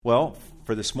Well,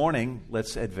 for this morning,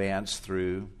 let's advance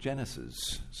through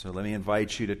Genesis. So let me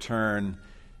invite you to turn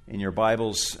in your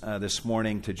Bibles this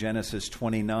morning to Genesis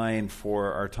 29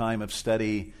 for our time of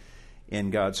study in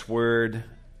God's Word.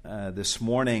 This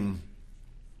morning,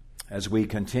 as we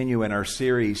continue in our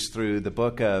series through the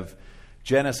book of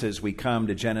Genesis, we come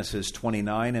to Genesis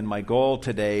 29, and my goal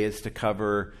today is to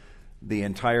cover the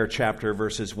entire chapter,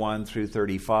 verses 1 through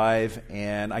 35,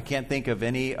 and I can't think of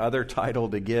any other title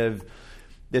to give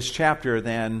this chapter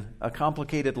than a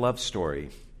complicated love story.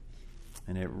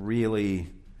 And it really,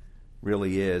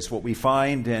 really is. What we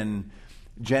find in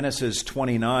Genesis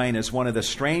 29 is one of the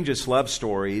strangest love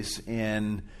stories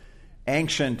in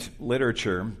ancient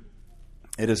literature.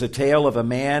 It is a tale of a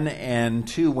man and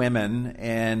two women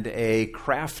and a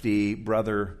crafty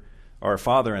brother or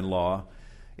father-in-law.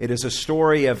 It is a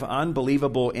story of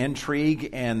unbelievable intrigue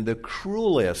and the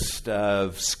cruelest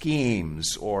of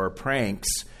schemes or pranks,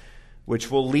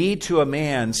 which will lead to a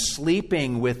man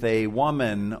sleeping with a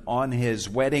woman on his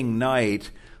wedding night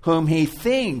whom he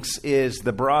thinks is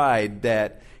the bride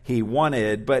that he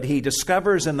wanted, but he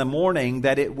discovers in the morning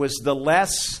that it was the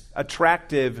less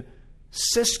attractive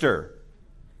sister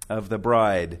of the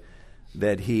bride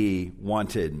that he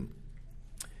wanted.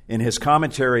 In his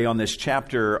commentary on this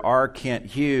chapter, R. Kent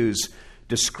Hughes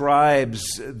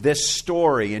describes this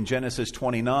story in Genesis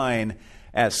 29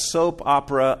 as soap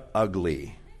opera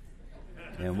ugly.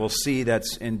 And we'll see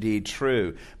that's indeed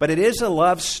true. But it is a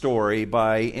love story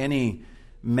by any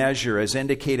measure, as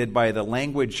indicated by the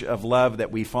language of love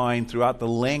that we find throughout the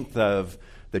length of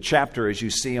the chapter, as you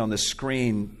see on the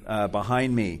screen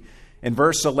behind me. In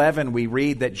verse 11, we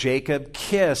read that Jacob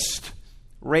kissed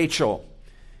Rachel.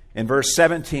 In verse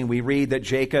 17, we read that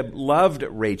Jacob loved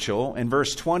Rachel. In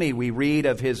verse 20, we read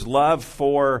of his love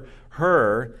for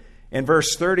her. In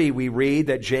verse 30, we read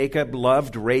that Jacob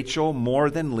loved Rachel more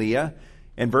than Leah.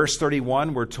 In verse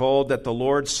 31, we're told that the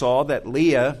Lord saw that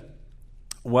Leah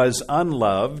was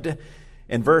unloved.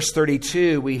 In verse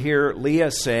 32, we hear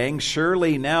Leah saying,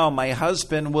 "Surely now my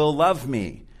husband will love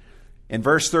me." In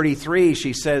verse 33,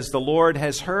 she says, "The Lord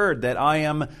has heard that I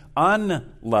am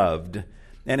unloved."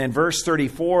 And in verse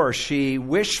 34, she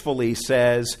wishfully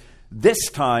says, "This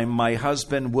time my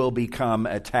husband will become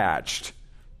attached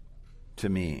to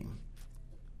me."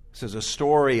 This is a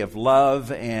story of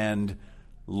love and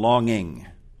longing.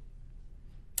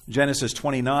 Genesis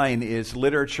 29 is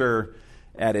literature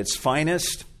at its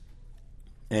finest,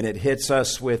 and it hits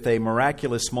us with a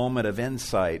miraculous moment of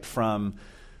insight from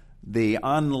the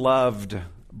unloved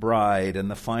bride in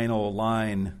the final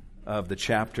line of the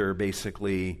chapter,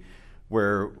 basically,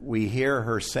 where we hear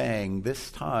her saying,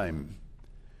 "This time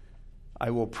I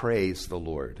will praise the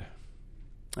Lord."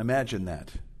 Imagine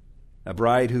that. A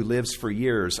bride who lives for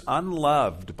years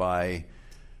unloved by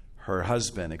her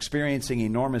husband, experiencing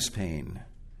enormous pain.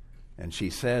 And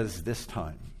she says, "This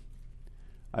time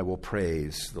I will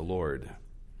praise the Lord."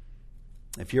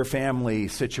 If your family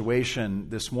situation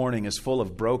this morning is full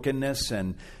of brokenness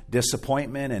and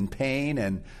disappointment and pain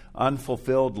and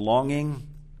unfulfilled longing,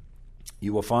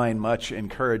 you will find much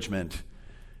encouragement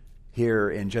here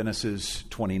in Genesis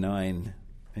 29.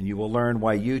 And you will learn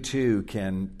why you too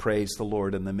can praise the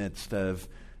Lord in the midst of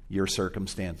your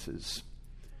circumstances.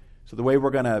 So the way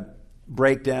we're going to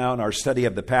break down our study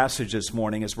of the passage this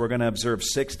morning is we're going to observe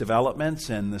 6 developments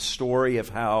in the story of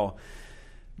how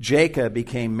Jacob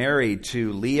became married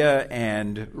to Leah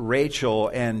and Rachel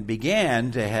and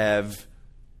began to have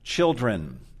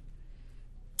children.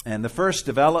 And the first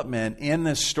development in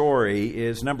this story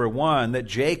is, number 1, that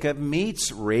Jacob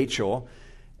meets Rachel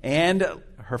and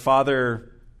her father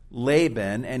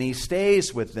Laban, and he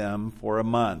stays with them for a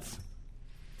month.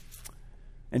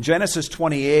 In Genesis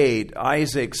 28,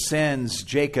 Isaac sends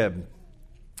Jacob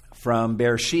from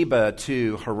Beersheba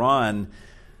to Haran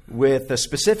with a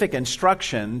specific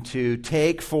instruction to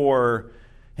take for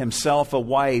himself a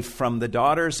wife from the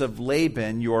daughters of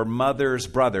Laban, your mother's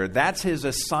brother. That's his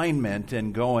assignment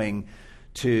in going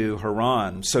to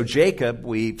Haran. So Jacob,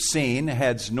 we've seen,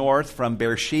 heads north from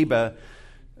Beersheba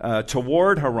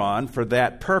toward Haran for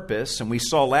that purpose. And we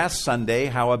saw last Sunday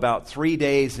how about 3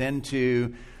 days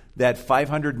into that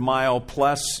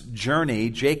 500-mile-plus journey,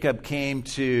 Jacob came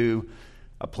to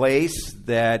a place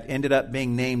that ended up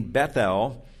being named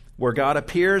Bethel, where God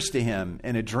appears to him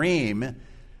in a dream,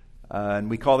 and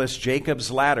we call this Jacob's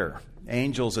ladder.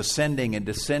 Angels ascending and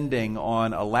descending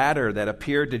on a ladder that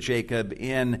appeared to Jacob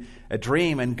in a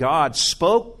dream, and God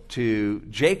spoke to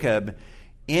Jacob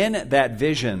in that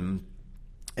vision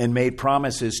and made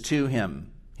promises to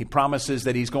him. He promises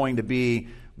that he's going to be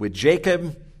with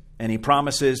Jacob, and he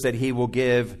promises that he will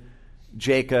give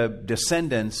Jacob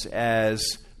descendants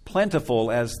as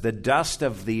plentiful as the dust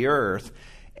of the earth.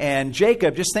 And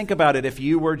Jacob, just think about it, if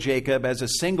you were Jacob as a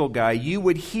single guy, you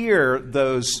would hear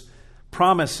those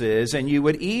promises and you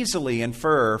would easily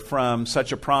infer from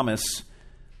such a promise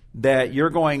that you're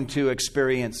going to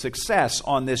experience success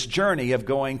on this journey of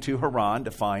going to Haran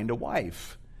to find a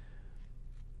wife,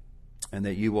 and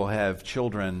that you will have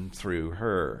children through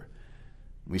her.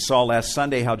 We saw last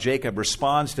Sunday how Jacob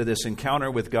responds to this encounter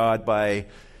with God by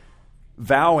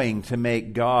vowing to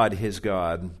make God his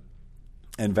God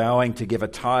and vowing to give a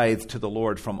tithe to the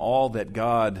Lord from all that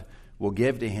God will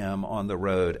give to him on the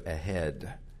road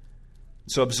ahead.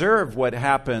 So observe what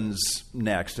happens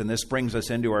next, and this brings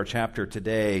us into our chapter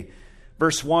today.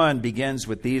 Verse 1 begins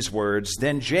with these words,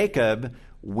 "Then Jacob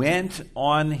went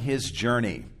on his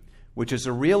journey," which is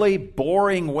a really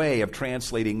boring way of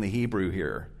translating the Hebrew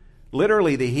here.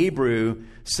 Literally, the Hebrew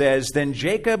says, "Then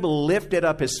Jacob lifted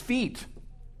up his feet."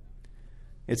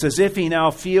 It's as if he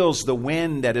now feels the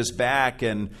wind at his back,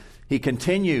 and he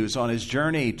continues on his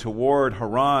journey toward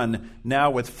Haran,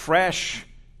 now with fresh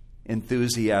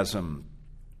enthusiasm,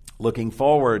 looking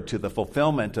forward to the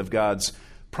fulfillment of God's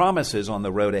promises on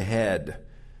the road ahead.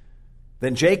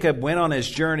 Then Jacob went on his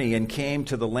journey and came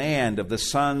to the land of the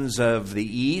sons of the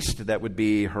east, that would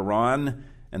be Haran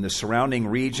and the surrounding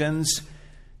regions.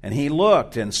 And he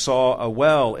looked and saw a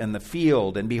well in the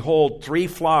field, and behold, 3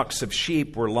 flocks of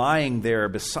sheep were lying there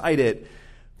beside it,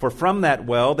 for from that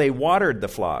well they watered the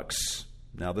flocks.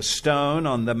 Now the stone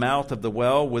on the mouth of the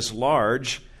well was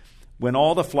large. When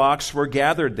all the flocks were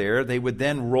gathered there, they would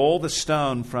then roll the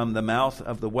stone from the mouth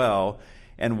of the well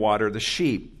and water the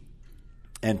sheep,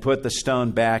 and put the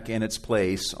stone back in its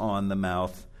place on the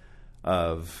mouth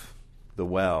of the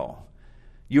well.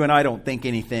 You and I don't think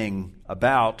anything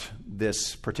about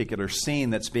this particular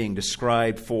scene that's being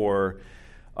described for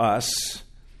us,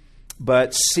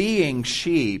 but seeing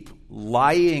sheep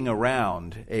lying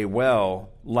around a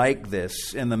well like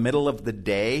this in the middle of the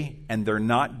day and they're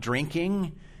not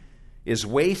drinking is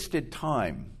wasted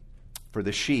time for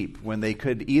the sheep when they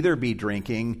could either be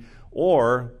drinking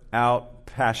or out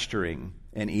pasturing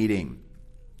and eating.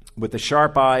 With the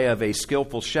sharp eye of a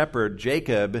skillful shepherd,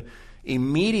 Jacob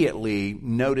immediately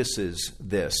notices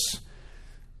this.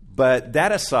 But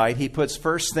that aside, he puts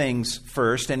first things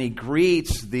first, and he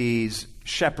greets these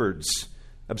shepherds.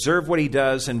 Observe what he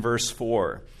does in verse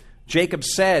 4. Jacob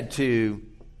said to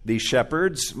these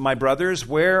shepherds, "My brothers,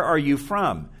 where are you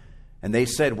from?" And they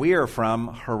said, "We are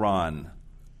from Haran."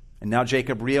 And now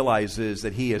Jacob realizes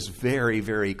that he is very,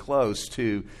 very close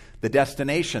to the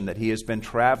destination that he has been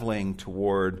traveling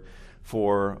toward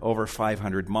for over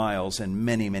 500 miles and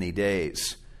many, many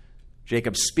days.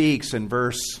 Jacob speaks in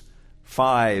verse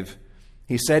 5.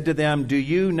 He said to them, "Do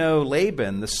you know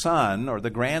Laban, the son or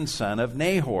the grandson of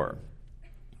Nahor?"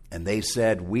 And they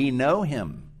said, "We know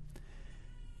him."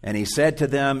 And he said to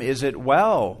them, "Is it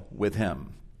well with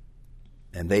him?"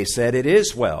 And they said, "It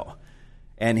is well.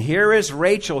 And here is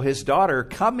Rachel, his daughter,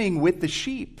 coming with the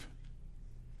sheep."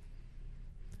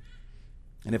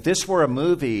 And if this were a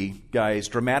movie, guys,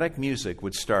 dramatic music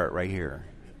would start right here.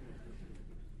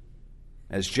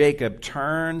 As Jacob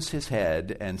turns his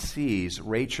head and sees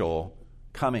Rachel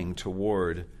coming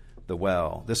toward the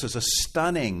well. This is a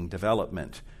stunning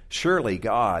development. Surely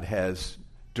God has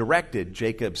directed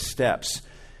Jacob's steps,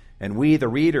 and we, the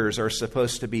readers, are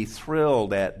supposed to be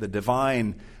thrilled at the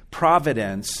divine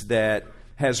providence that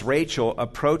has Rachel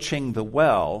approaching the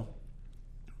well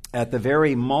at the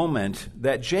very moment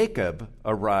that Jacob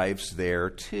arrives there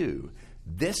too.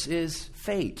 This is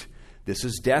fate. This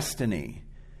is destiny.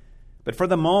 But for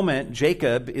the moment,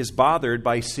 Jacob is bothered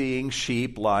by seeing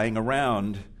sheep lying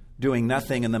around, doing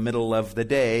nothing in the middle of the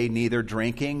day, neither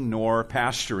drinking nor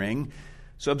pasturing.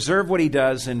 So observe what he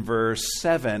does in verse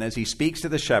 7. As he speaks to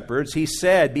the shepherds, he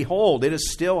said, "Behold, it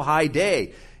is still high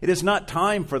day. It is not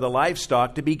time for the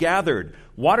livestock to be gathered.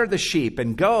 Water the sheep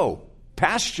and go,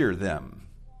 pasture them."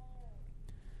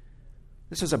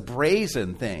 This is a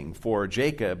brazen thing for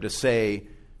Jacob to say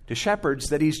to shepherds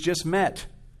that he's just met.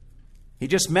 He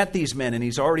just met these men, and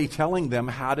he's already telling them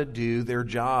how to do their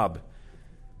job,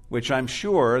 which I'm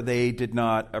sure they did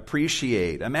not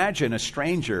appreciate. Imagine a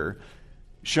stranger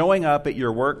showing up at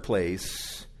your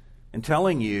workplace and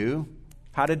telling you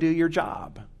how to do your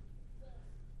job.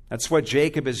 That's what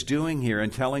Jacob is doing here,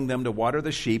 and telling them to water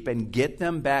the sheep and get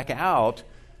them back out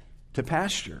to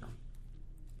pasture.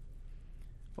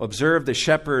 Observe the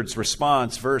shepherd's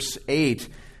response, verse 8.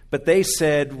 But they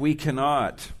said, "We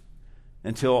cannot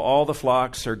until all the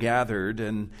flocks are gathered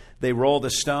and they roll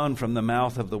the stone from the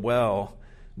mouth of the well.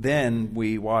 Then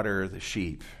we water the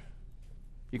sheep."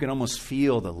 You can almost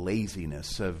feel the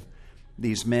laziness of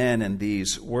these men and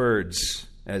these words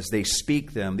as they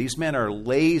speak them. These men are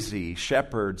lazy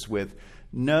shepherds with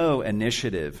no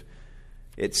initiative.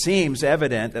 It seems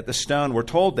evident that the stone, we're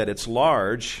told that it's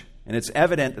large, and it's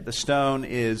evident that the stone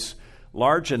is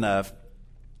large enough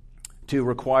to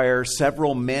require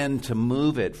several men to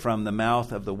move it from the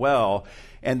mouth of the well.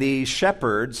 And these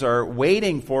shepherds are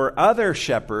waiting for other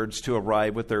shepherds to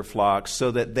arrive with their flocks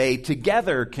so that they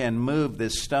together can move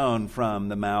this stone from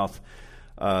the mouth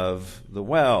of the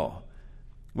well.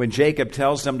 When Jacob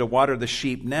tells them to water the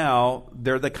sheep now,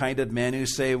 they're the kind of men who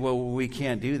say, well, we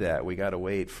can't do that. We got to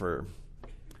wait for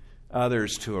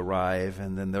others to arrive,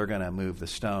 and then they're going to move the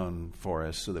stone for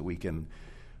us so that we can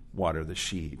water the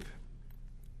sheep.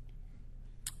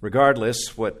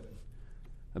 Regardless,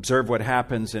 observe what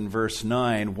happens in verse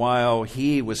 9. While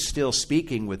he was still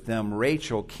speaking with them,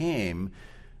 Rachel came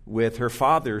with her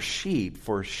father's sheep,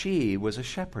 for she was a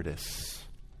shepherdess.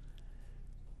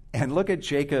 And look at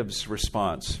Jacob's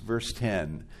response, verse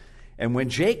 10. And when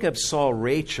Jacob saw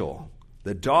Rachel,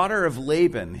 the daughter of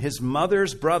Laban, his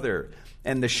mother's brother,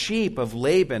 and the sheep of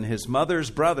Laban, his mother's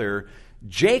brother,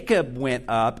 Jacob went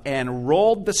up and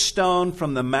rolled the stone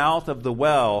from the mouth of the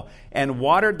well and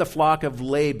watered the flock of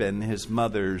Laban, his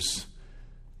mother's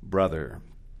brother.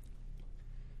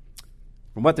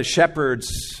 From what the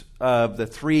shepherds of the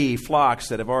 3 flocks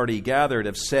that have already gathered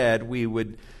have said, we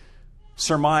would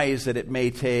surmise that it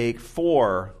may take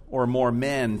 4 or more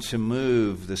men to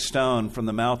move the stone from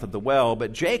the mouth of the well,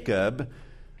 but Jacob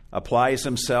applies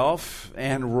himself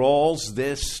and rolls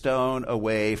this stone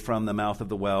away from the mouth of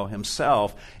the well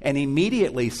himself, and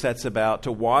immediately sets about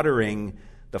to watering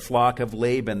the flock of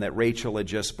Laban that Rachel had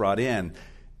just brought in.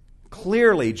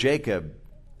 Clearly, Jacob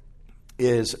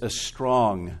is a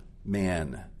strong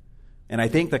man. And I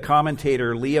think the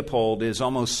commentator Leopold is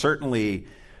almost certainly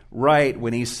right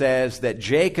when he says that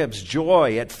Jacob's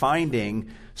joy at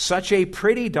finding such a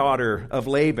pretty daughter of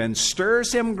Laban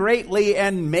stirs him greatly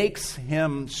and makes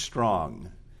him strong.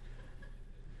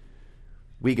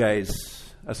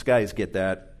 Us guys get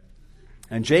that.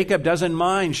 And Jacob doesn't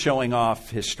mind showing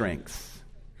off his strength,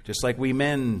 just like we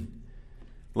men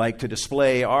like to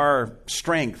display our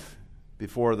strength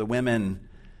before the women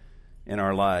in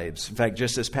our lives. In fact,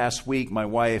 just this past week, my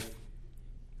wife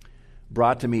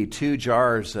brought to me 2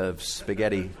 jars of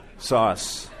spaghetti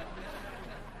sauce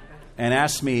and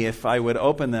asked me if I would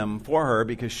open them for her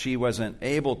because she wasn't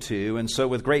able to. And so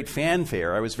with great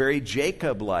fanfare, I was very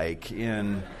Jacob-like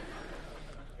in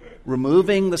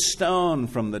removing the stone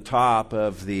from the top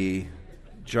of the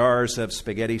jars of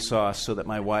spaghetti sauce so that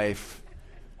my wife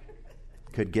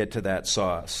could get to that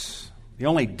sauce. The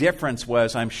only difference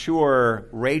was, I'm sure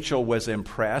Rachel was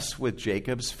impressed with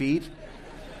Jacob's feat.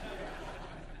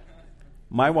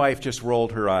 My wife just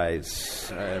rolled her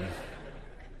eyes.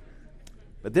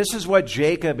 But this is what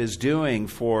Jacob is doing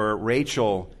for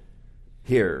Rachel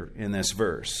here in this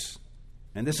verse.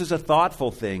 And this is a thoughtful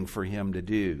thing for him to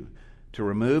do, to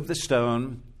remove the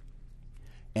stone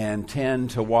and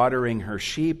tend to watering her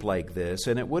sheep like this.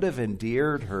 And it would have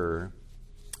endeared her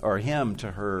or him to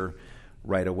her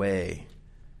right away.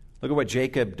 Look at what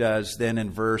Jacob does then in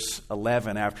verse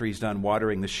 11 after he's done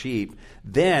watering the sheep.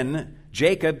 Then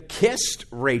Jacob kissed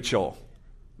Rachel.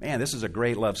 Man, this is a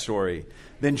great love story.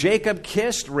 Then Jacob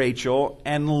kissed Rachel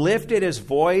and lifted his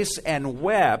voice and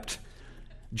wept.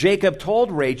 Jacob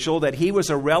told Rachel that he was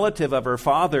a relative of her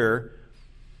father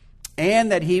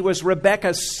and that he was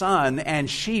Rebekah's son, and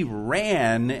she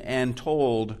ran and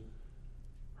told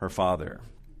her father.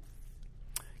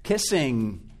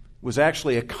 Kissing was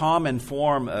actually a common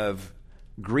form of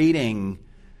greeting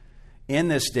in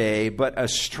this day, but a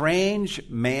strange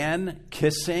man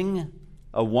kissing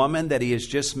a woman that he has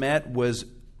just met was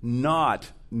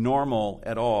not normal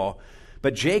at all.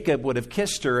 But Jacob would have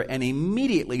kissed her and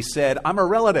immediately said, I'm a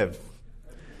relative.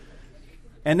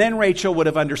 And then Rachel would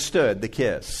have understood the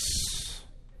kiss.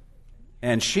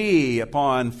 And she,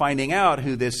 upon finding out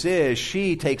who this is,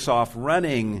 she takes off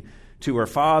running to her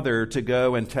father to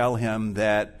go and tell him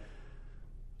that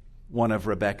one of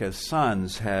Rebekah's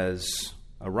sons has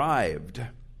arrived.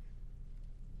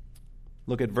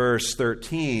 Look at verse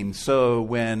 13. So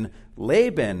when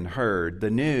Laban heard the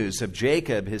news of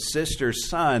Jacob, his sister's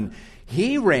son,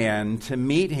 he ran to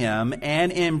meet him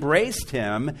and embraced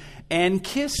him and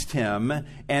kissed him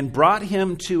and brought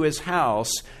him to his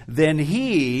house. Then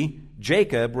he,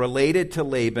 Jacob, related to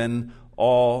Laban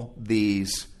all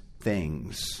these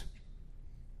things.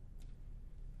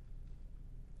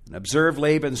 Observe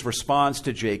Laban's response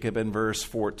to Jacob in verse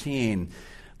 14.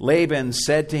 Laban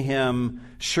said to him,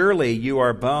 surely you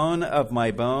are bone of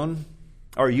my bone,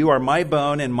 or you are my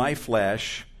bone and my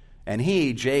flesh. And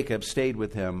he, Jacob, stayed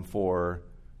with him for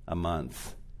a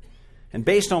month. And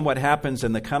based on what happens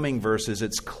in the coming verses,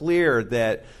 it's clear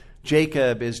that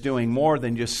Jacob is doing more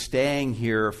than just staying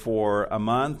here for a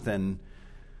month and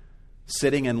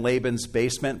sitting in Laban's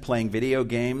basement playing video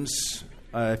games.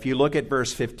 If you look at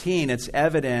verse 15, it's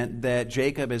evident that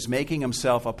Jacob is making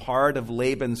himself a part of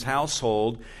Laban's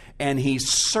household, and he's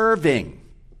serving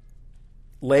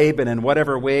Laban in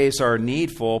whatever ways are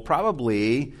needful,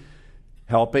 probably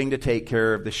helping to take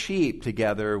care of the sheep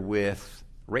together with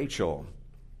Rachel.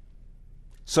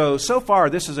 So far,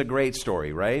 this is a great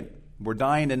story, right? We're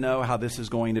dying to know how this is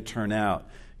going to turn out.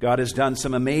 God has done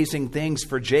some amazing things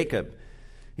for Jacob.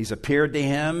 He's appeared to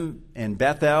him in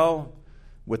Bethel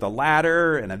with a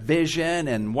ladder and a vision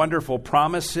and wonderful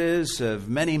promises of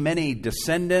many, many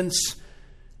descendants.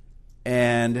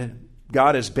 And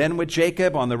God has been with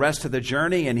Jacob on the rest of the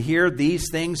journey. And here, these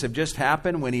things have just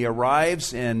happened when he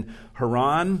arrives in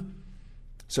Haran.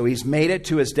 So he's made it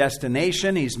to his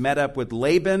destination. He's met up with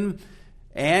Laban.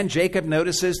 And Jacob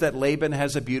notices that Laban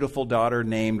has a beautiful daughter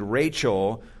named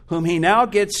Rachel, whom he now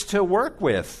gets to work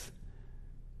with.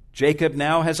 Jacob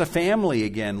now has a family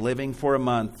again, living for a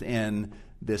month in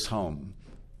this home.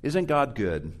 Isn't God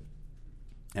good?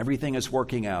 Everything is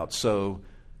working out so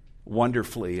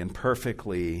wonderfully and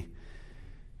perfectly.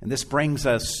 And this brings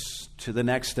us to the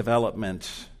next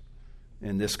development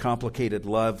in this complicated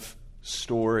love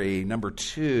story. Number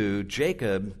 2,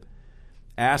 Jacob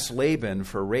asked Laban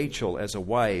for Rachel as a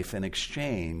wife in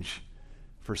exchange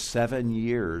for 7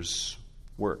 years'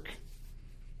 work.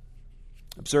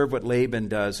 Observe what Laban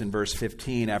does in verse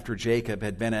 15 after Jacob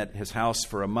had been at his house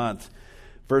for a month.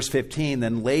 Verse 15,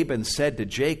 then Laban said to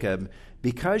Jacob,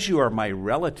 because you are my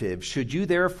relative, should you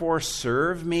therefore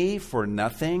serve me for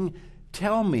nothing?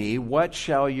 Tell me, what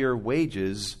shall your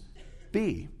wages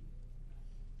be?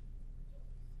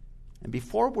 And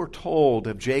before we're told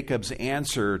of Jacob's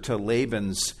answer to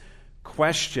Laban's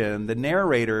question, the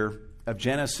narrator of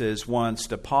Genesis wants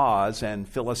to pause and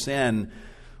fill us in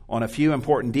on a few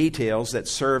important details that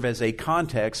serve as a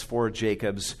context for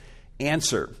Jacob's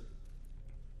answer.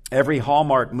 Every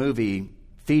Hallmark movie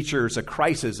features a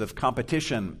crisis of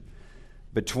competition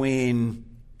between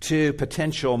two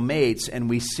potential mates, and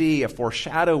we see a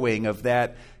foreshadowing of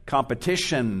that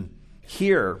competition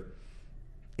here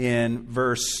in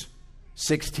verse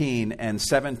 16 and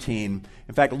 17.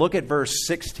 In fact, look at verse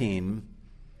 16.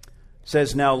 It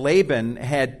says, now Laban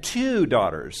had 2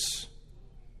 daughters.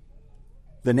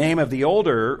 The name of the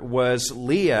older was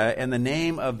Leah, and the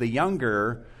name of the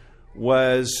younger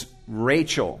was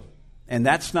Rachel. And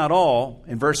that's not all.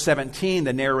 In verse 17,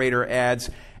 the narrator adds,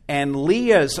 and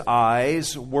Leah's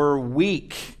eyes were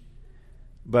weak,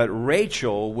 but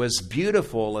Rachel was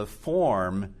beautiful of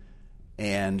form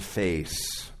and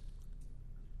face.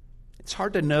 It's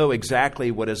hard to know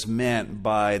exactly what is meant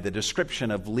by the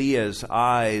description of Leah's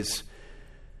eyes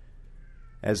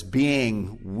as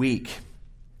being weak.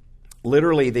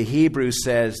 Literally, the Hebrew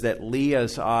says that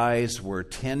Leah's eyes were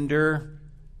tender,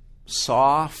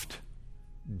 soft,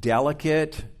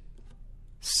 delicate,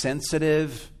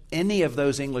 sensitive. Any of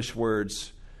those English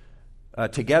words,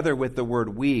 together with the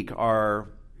word weak,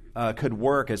 could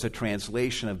work as a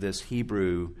translation of this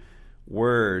Hebrew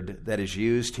word that is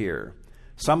used here.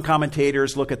 Some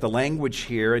commentators look at the language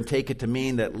here and take it to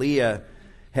mean that Leah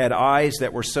had eyes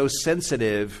that were so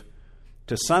sensitive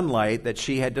to sunlight that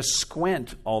she had to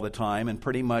squint all the time and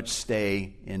pretty much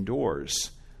stay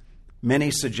indoors. Many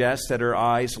suggest that her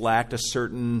eyes lacked a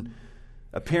certain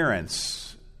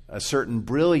appearance, a certain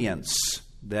brilliance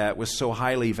that was so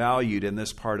highly valued in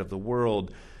this part of the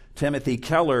world. Timothy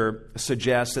Keller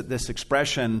suggests that this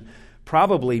expression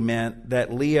probably meant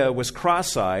that Leah was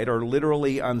cross-eyed or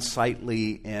literally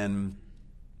unsightly in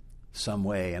some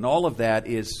way. And all of that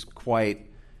is quite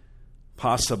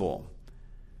possible.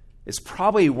 It's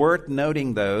probably worth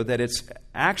noting, though, that it's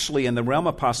actually in the realm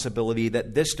of possibility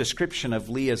that this description of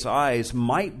Leah's eyes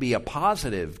might be a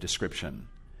positive description.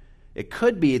 It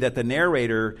could be that the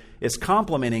narrator is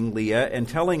complimenting Leah and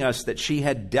telling us that she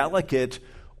had delicate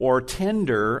or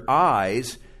tender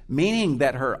eyes, meaning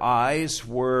that her eyes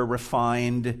were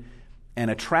refined and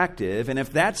attractive. And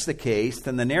if that's the case,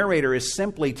 then the narrator is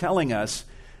simply telling us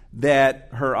that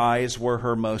her eyes were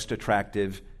her most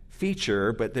attractive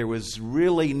feature, but there was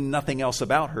really nothing else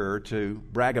about her to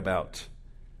brag about.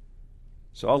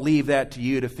 So I'll leave that to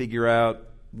you to figure out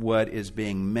what is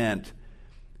being meant.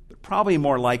 But probably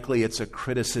more likely it's a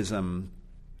criticism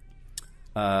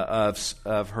of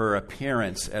her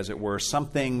appearance, as it were.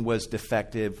 Something was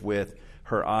defective with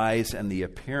her eyes and the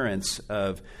appearance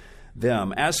of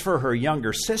them. As for her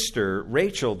younger sister,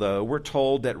 Rachel, though, we're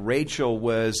told that Rachel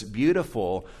was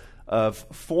beautiful of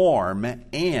form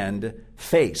and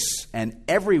face. And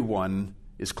everyone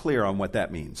is clear on what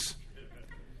that means.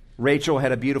 Rachel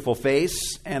had a beautiful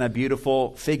face and a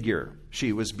beautiful figure.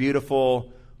 She was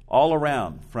beautiful all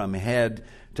around, from head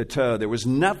to toe. There was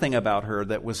nothing about her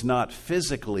that was not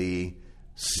physically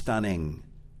stunning.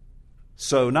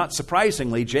 So, not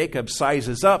surprisingly, Jacob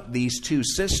sizes up these two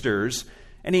sisters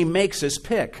and he makes his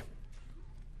pick.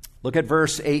 Look at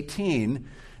verse 18.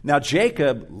 Now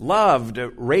Jacob loved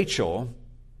Rachel,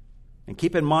 and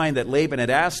keep in mind that Laban had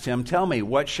asked him, "Tell me,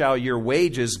 what shall your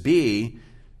wages be?"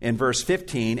 in verse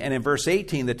 15. And in verse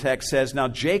 18, the text says, "Now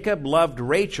Jacob loved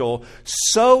Rachel,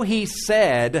 so he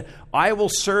said, I will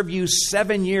serve you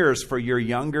 7 years for your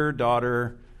younger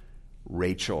daughter,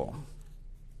 Rachel."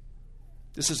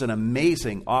 This is an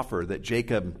amazing offer that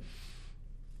Jacob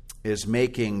is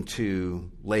making to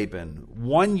Laban.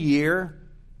 1 year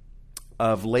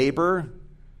of labor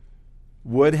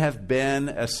would have been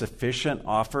a sufficient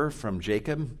offer from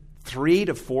Jacob. 3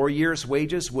 to 4 years'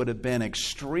 wages would have been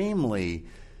extremely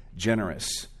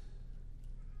generous.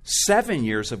 7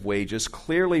 years of wages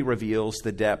clearly reveals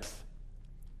the depth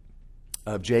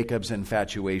of Jacob's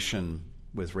infatuation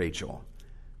with Rachel.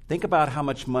 Think about how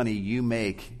much money you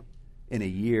make in a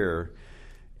year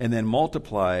and then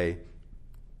multiply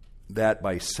that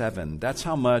by 7. That's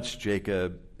how much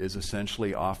Jacob is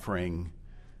essentially offering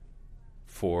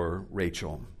for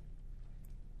Rachel.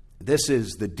 This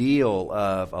is the deal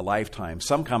of a lifetime.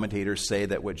 Some commentators say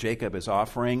that what Jacob is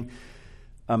offering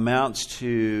amounts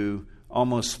to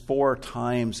almost 4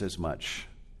 times as much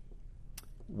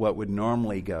what would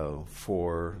normally go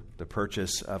for the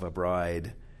purchase of a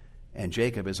bride. And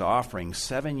Jacob is offering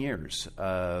 7 years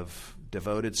of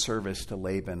devoted service to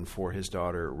Laban for his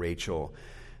daughter Rachel.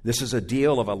 This is a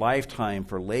deal of a lifetime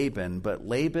for Laban, but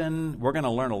Laban, we're going to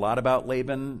learn a lot about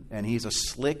Laban, and he's a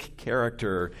slick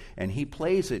character, and he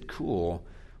plays it cool.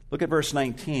 Look at verse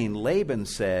 19. Laban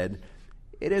said,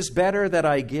 "It is better that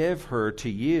I give her to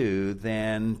you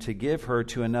than to give her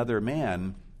to another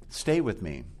man. Stay with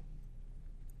me."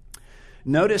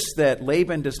 Notice that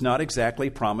Laban does not exactly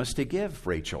promise to give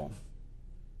Rachel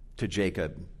to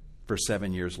Jacob for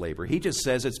 7 years' labor. He just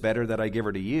says, "It's better that I give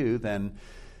her to you than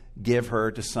give her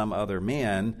to some other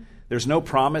man." There's no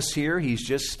promise here. He's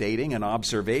just stating an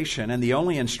observation. And the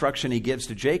only instruction he gives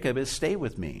to Jacob is, "Stay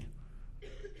with me."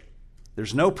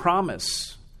 There's no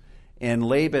promise in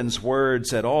Laban's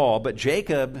words at all. But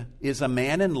Jacob is a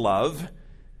man in love.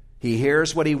 He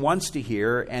hears what he wants to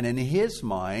hear. And in his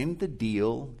mind, the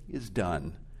deal is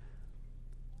done.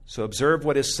 So observe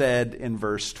what is said in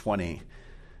verse 20.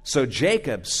 So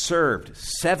Jacob served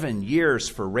 7 years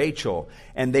for Rachel,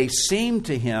 and they seemed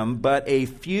to him but a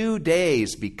few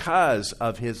days because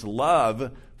of his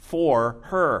love for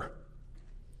her.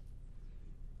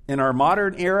 In our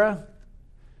modern era,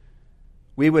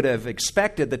 we would have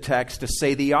expected the text to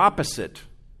say the opposite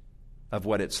of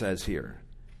what it says here.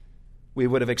 We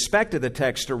would have expected the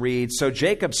text to read, "So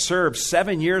Jacob served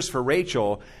 7 years for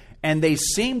Rachel, and they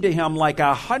seemed to him like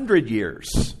 100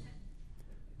 years.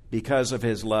 Because of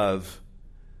his love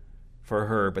for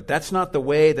her." But that's not the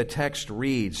way the text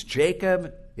reads.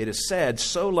 Jacob, it is said,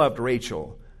 so loved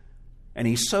Rachel, and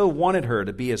he so wanted her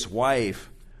to be his wife,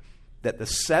 that the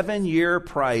 7-year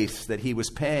price that he was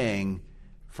paying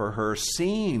for her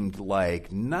seemed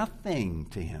like nothing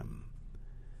to him.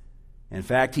 In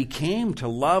fact, he came to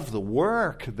love the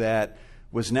work that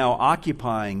was now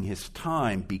occupying his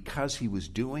time because he was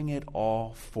doing it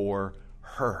all for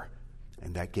her.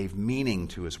 And that gave meaning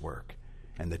to his work.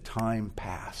 And the time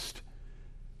passed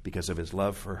because of his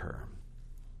love for her.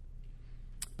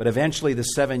 But eventually the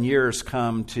 7 years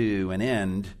come to an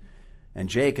end, and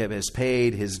Jacob has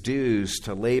paid his dues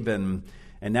to Laban,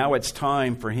 and now it's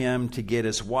time for him to get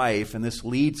his wife. And this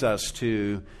leads us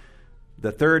to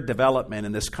the third development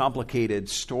in this complicated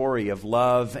story of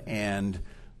love and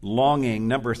longing.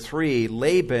 Number 3,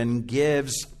 Laban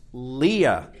gives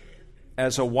Leah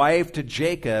as a wife to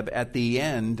Jacob at the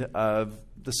end of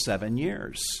the 7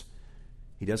 years.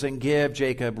 He doesn't give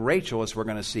Jacob Rachel, as we're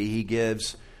going to see. He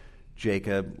gives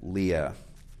Jacob Leah.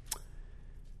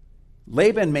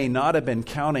 Laban may not have been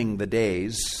counting the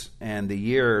days and the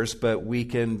years, but we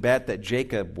can bet that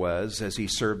Jacob was as he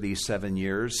served these 7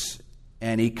 years.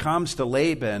 And he comes to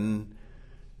Laban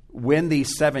when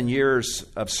these 7 years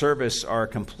of service are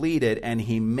completed, and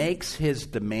he makes his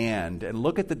demand. And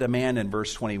look at the demand in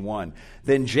verse 21.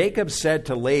 Then Jacob said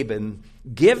to Laban,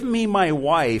 "Give me my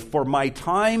wife, for my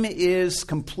time is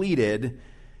completed."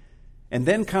 And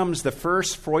then comes the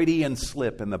first Freudian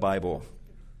slip in the Bible,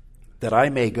 "that I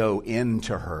may go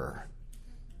into her."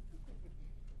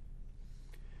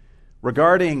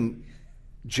 Regarding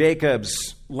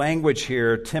Jacob's language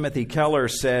here, Timothy Keller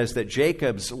says that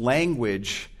Jacob's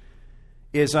language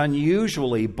is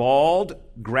unusually bald,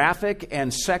 graphic,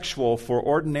 and sexual for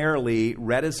ordinarily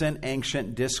reticent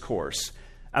ancient discourse.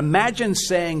 Imagine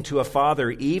saying to a father,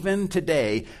 even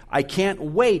today, I can't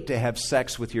wait to have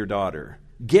sex with your daughter.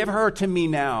 Give her to me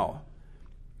now.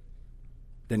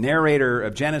 The narrator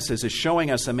of Genesis is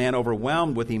showing us a man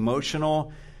overwhelmed with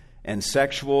emotional and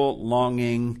sexual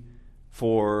longing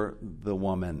for the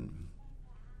woman.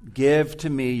 Give to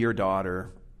me your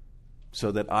daughter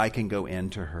so that I can go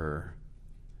into her.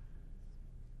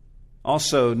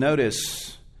 Also,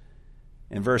 notice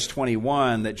in verse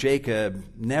 21 that Jacob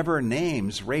never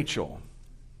names Rachel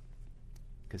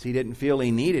because he didn't feel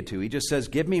he needed to. He just says,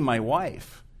 give me my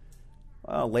wife.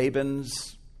 Well,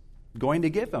 Laban's going to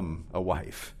give him a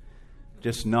wife,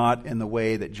 just not in the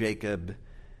way that Jacob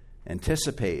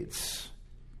anticipates.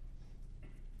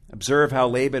 Observe how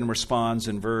Laban responds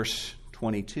in verse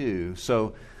 22.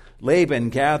 So Laban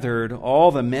gathered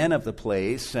all the men of the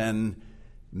place and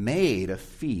made a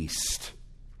feast.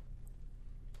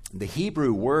 The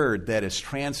Hebrew word that is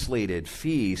translated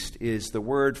feast is the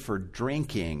word for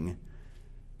drinking,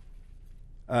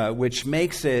 which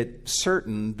makes it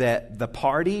certain that the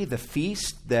party, the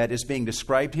feast that is being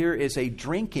described here, is a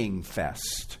drinking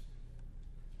fest.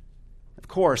 Of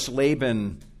course,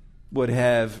 Laban would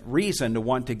have reason to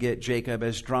want to get Jacob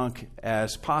as drunk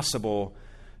as possible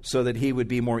so that he would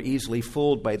be more easily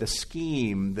fooled by the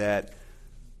scheme that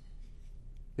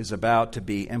is about to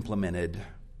be implemented.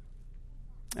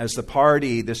 As the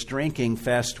party, this drinking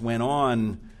fest, went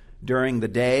on during the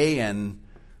day and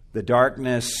the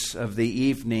darkness of the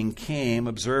evening came,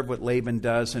 observe what Laban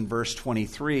does in verse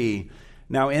 23.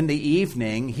 Now in the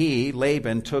evening, he,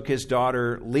 Laban, took his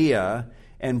daughter Leah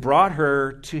and brought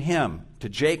her to him, to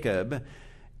Jacob,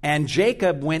 and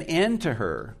Jacob went in to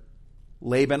her.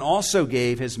 Laban also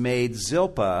gave his maid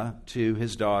Zilpah to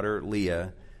his daughter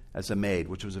Leah as a maid,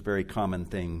 which was a very common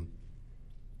thing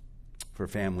for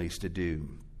families to do.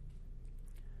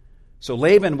 So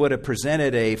Laban would have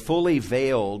presented a fully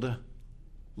veiled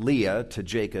Leah to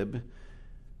Jacob.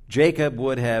 Jacob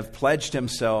would have pledged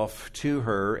himself to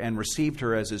her and received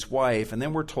her as his wife. And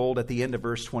then we're told at the end of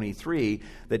verse 23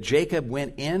 that Jacob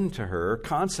went in to her,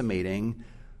 consummating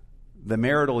the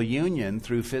marital union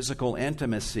through physical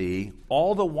intimacy.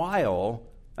 All the while,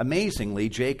 amazingly,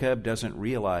 Jacob doesn't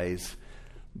realize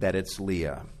that it's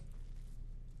Leah.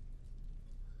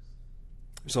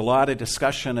 There's a lot of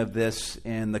discussion of this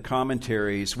in the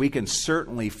commentaries. We can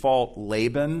certainly fault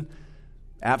Laban,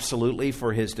 absolutely,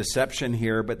 for his deception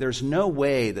here, but there's no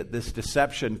way that this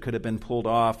deception could have been pulled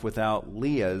off without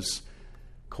Leah's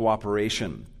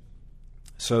cooperation.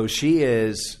 So she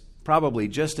is probably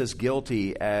just as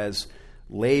guilty as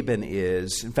Laban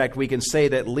is. In fact, we can say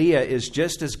that Leah is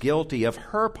just as guilty of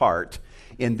her part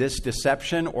in this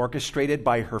deception orchestrated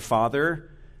by her father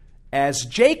as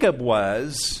Jacob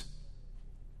was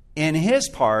in his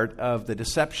part of the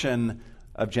deception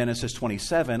of Genesis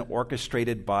 27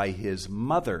 orchestrated by his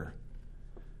mother.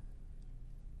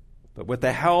 But with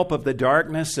the help of the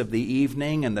darkness of the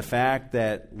evening and the fact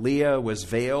that Leah was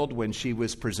veiled when she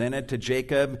was presented to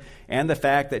Jacob, and the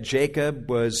fact that Jacob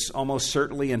was almost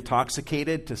certainly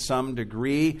intoxicated to some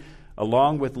degree,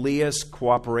 along with Leah's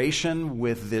cooperation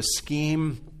with this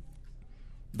scheme,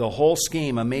 the whole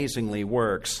scheme amazingly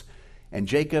works. And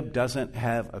Jacob doesn't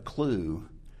have a clue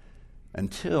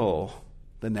until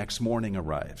the next morning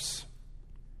arrives.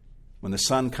 When the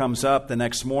sun comes up the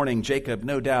next morning, Jacob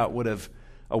no doubt would have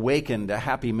awakened a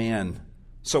happy man,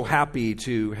 so happy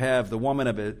to have the woman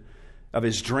of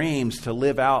his dreams to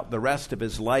live out the rest of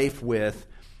his life with.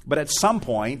 But at some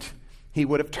point, he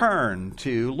would have turned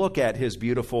to look at his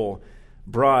beautiful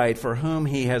bride for whom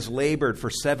he has labored for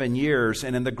 7 years.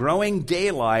 And in the growing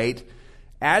daylight,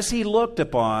 as he looked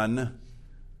upon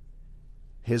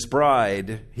his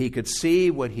bride, he could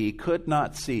see what he could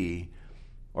not see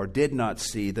or did not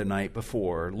see the night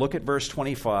before. Look at verse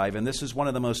 25, and this is one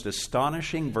of the most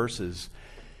astonishing verses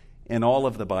in all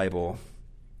of the Bible.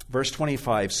 Verse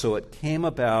 25, so it came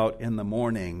about in the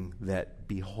morning that,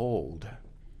 behold,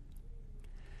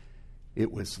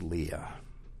 it was Leah.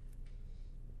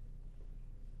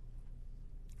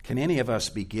 Can any of us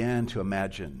begin to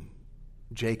imagine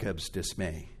Jacob's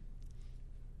dismay?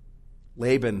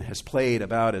 Laban has played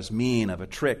about as mean of a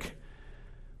trick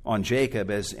on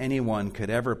Jacob as anyone could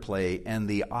ever play, and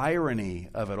the irony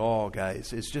of it all,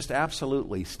 guys, is just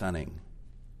absolutely stunning.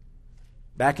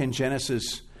 Back in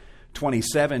Genesis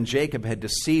 27, Jacob had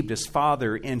deceived his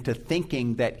father into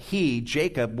thinking that he,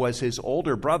 Jacob, was his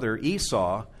older brother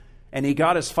Esau, And he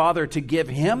got his father to give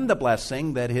him the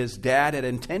blessing that his dad had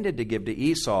intended to give to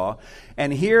Esau.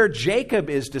 And here Jacob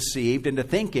is deceived into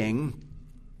thinking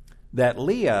that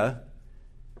Leah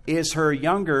is her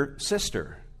younger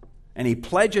sister. And he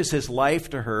pledges his life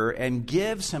to her and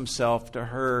gives himself to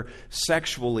her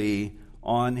sexually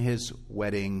on his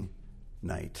wedding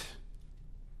night.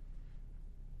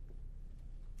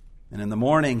 And in the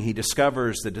morning, he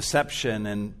discovers the deception,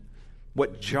 and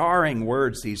what jarring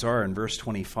words these are in verse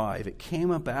 25. It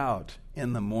came about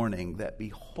in the morning that,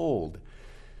 behold,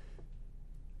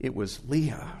 it was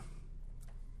Leah.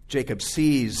 Jacob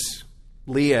sees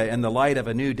Leah in the light of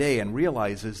a new day and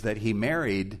realizes that he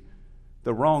married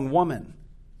the wrong woman.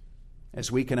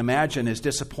 As we can imagine, his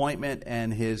disappointment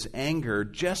and his anger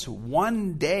just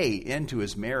one day into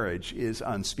his marriage is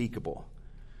unspeakable.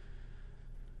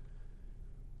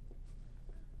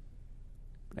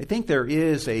 I think there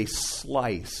is a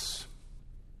slice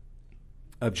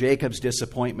of Jacob's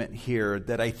disappointment here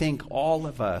that I think all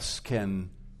of us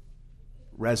can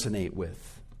resonate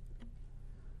with.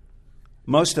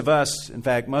 Most of us, in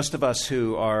fact, most of us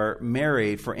who are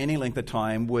married for any length of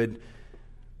time would,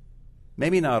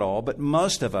 maybe not all, but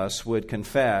most of us would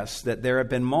confess that there have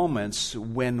been moments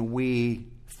when we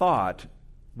thought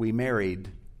we married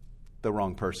the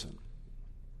wrong person.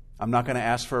 I'm not going to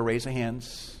ask for a raise of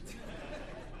hands.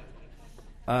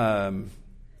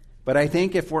 But I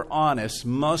think if we're honest,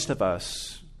 most of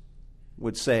us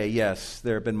would say, yes,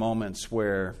 there have been moments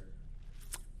where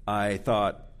I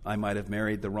thought I might have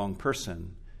married the wrong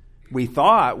person. We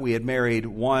thought we had married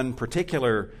one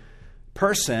particular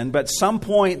person, but some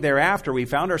point thereafter we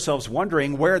found ourselves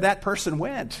wondering where that person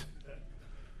went.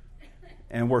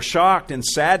 And we're shocked and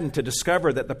saddened to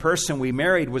discover that the person we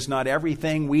married was not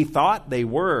everything we thought they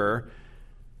were.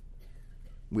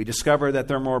 We discover that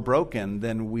they're more broken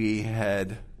than we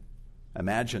had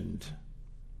imagined.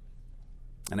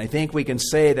 And I think we can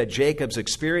say that Jacob's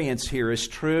experience here is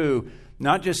true,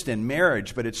 not just in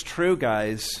marriage, but it's true,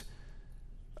 guys,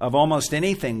 of almost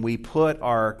anything we put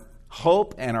our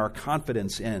hope and our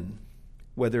confidence in,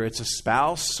 whether it's a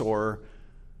spouse or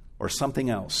something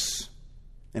else.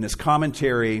 In his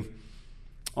commentary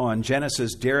on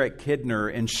Genesis, Derek Kidner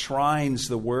enshrines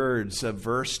the words of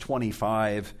verse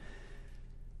 25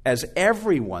 as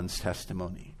everyone's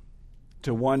testimony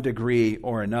to one degree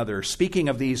or another. Speaking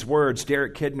of these words,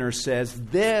 Derek Kidner says,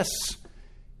 this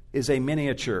is a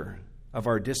miniature of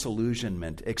our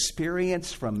disillusionment,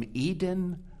 experienced from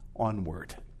Eden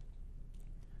onward.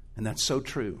 And that's so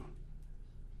true.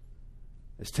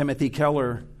 As Timothy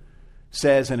Keller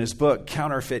says in his book,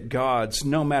 Counterfeit Gods,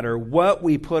 no matter what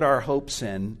we put our hopes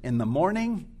in the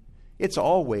morning, it's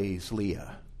always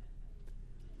Leah.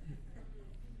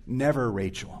 Never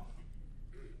Rachel.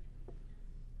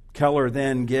 Keller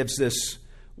then gives this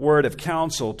word of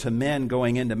counsel to men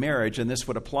going into marriage, and this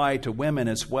would apply to women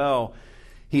as well.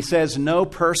 He says, no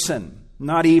person,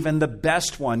 not even the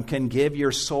best one, can give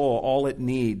your soul all it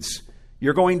needs.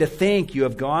 You're going to think you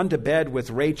have gone to bed with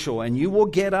Rachel, and you will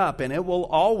get up, and it will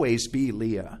always be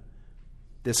Leah.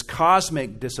 This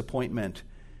cosmic disappointment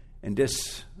and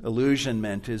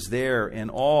disillusionment is there in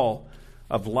all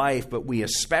of life, but we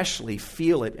especially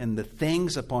feel it in the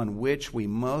things upon which we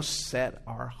most set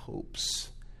our hopes.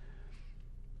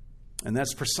 And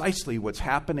that's precisely what's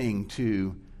happening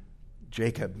to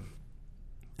Jacob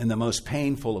in the most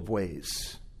painful of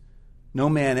ways. No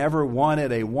man ever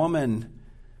wanted a woman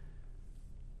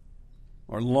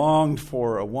or longed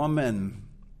for a woman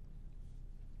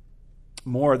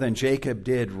more than Jacob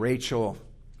did Rachel.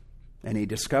 And he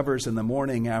discovers in the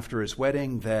morning after his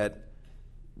wedding that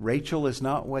Rachel is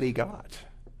not what he got.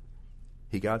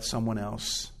 He got someone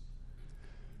else.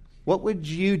 What would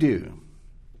you do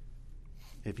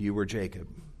if you were Jacob?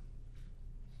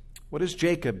 What does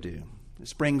Jacob do?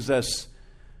 This brings us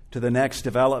to the next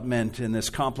development in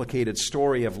this complicated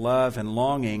story of love and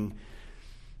longing.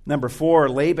 Number 4,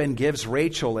 Laban gives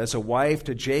Rachel as a wife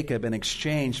to Jacob in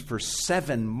exchange for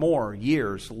 7 more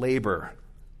years' labor.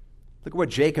 Look at what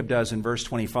Jacob does in verse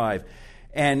 25.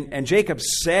 And Jacob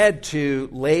said to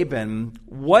Laban,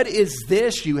 what is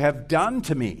this you have done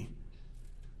to me?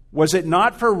 Was it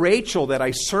not for Rachel that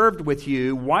I served with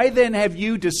you? Why then have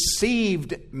you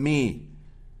deceived me?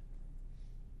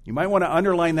 You might want to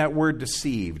underline that word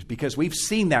deceived, because we've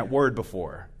seen that word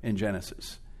before in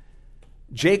Genesis.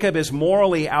 Jacob is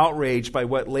morally outraged by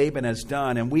what Laban has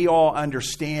done, and we all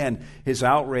understand his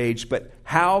outrage, but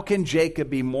how can Jacob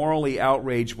be morally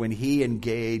outraged when he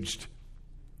engaged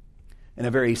in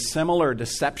a very similar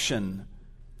deception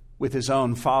with his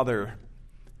own father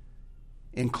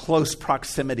in close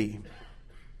proximity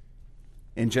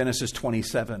in Genesis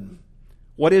 27?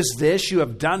 "What is this you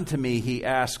have done to me?" he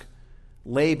asked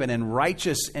Laban in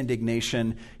righteous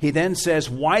indignation. He then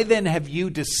says, "Why then have you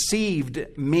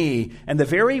deceived me?" And the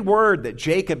very word that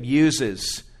Jacob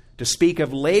uses to speak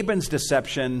of Laban's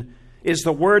deception is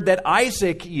the word that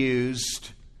Isaac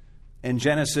used in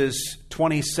Genesis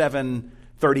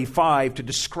 27:35 to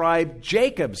describe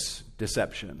Jacob's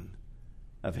deception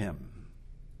of him.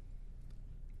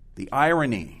 The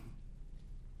irony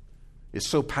is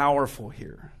so powerful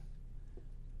here.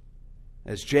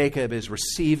 As Jacob is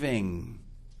receiving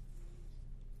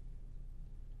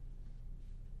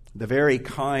the very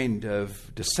kind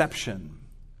of deception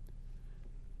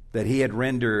that he had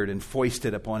rendered and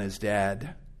foisted upon his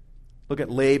dad. Look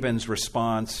at Laban's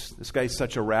response. This guy's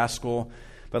such a rascal.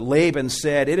 But Laban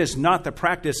said, "It is not the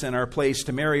practice in our place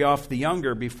to marry off the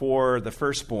younger before the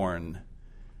firstborn."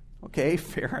 Okay,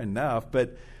 fair enough.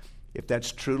 But if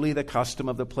that's truly the custom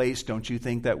of the place, don't you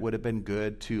think that would have been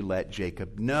good to let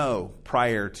Jacob know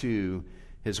prior to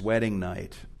his wedding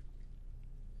night?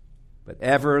 But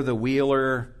ever the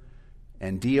wheeler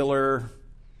and dealer,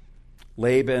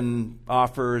 Laban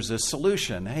offers a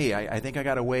solution. Hey, I think I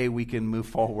got a way we can move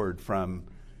forward from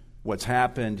what's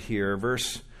happened here.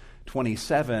 Verse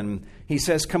 27, he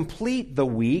says, "Complete the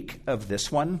week of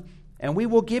this one, and we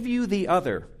will give you the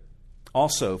other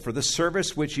also for the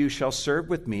service which you shall serve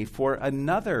with me for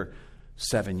another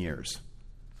 7 years."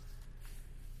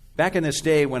 Back in this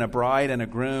day, when a bride and a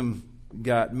groom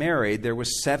got married, there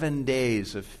was 7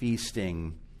 days of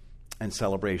feasting and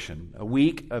celebration. A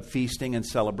week of feasting and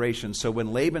celebration. So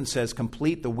when Laban says,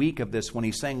 "Complete the week of this one,"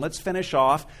 he's saying, let's finish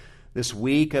off this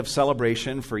week of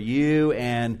celebration for you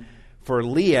and for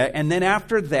Leah. And then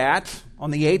after that,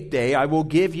 on the 8th day, I will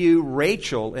give you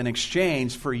Rachel in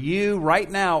exchange for you right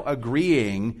now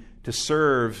agreeing to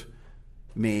serve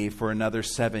me for another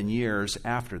 7 years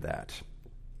after that.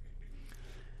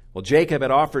 Well, Jacob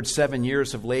had offered 7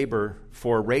 years of labor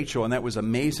for Rachel, and that was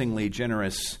amazingly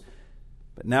generous.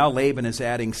 But now Laban is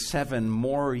adding 7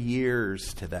 more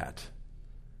years to that.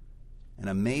 And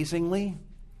amazingly,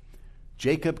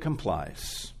 Jacob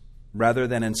complies, rather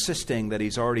than insisting that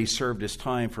he's already served his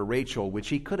time for Rachel, which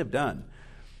he could have done.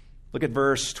 Look at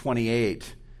verse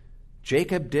 28.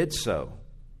 Jacob did so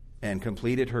and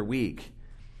completed her week,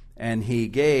 and he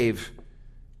gave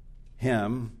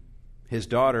him his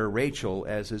daughter Rachel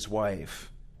as his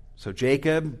wife. So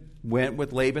Jacob went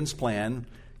with Laban's plan.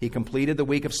 He completed the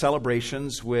week of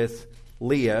celebrations with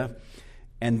Leah,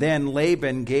 and then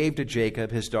Laban gave to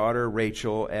Jacob his daughter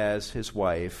Rachel as his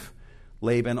wife.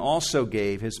 Laban also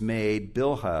gave his maid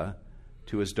Bilhah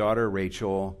to his daughter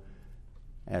Rachel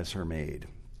as her maid.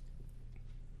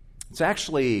 It's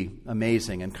actually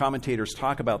amazing, and commentators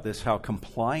talk about this, how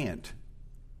compliant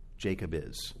Jacob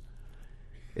is.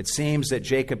 It seems that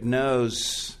Jacob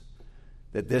knows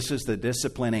that this is the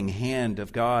disciplining hand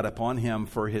of God upon him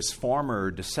for his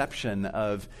former deception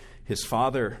of his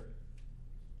father.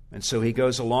 And so he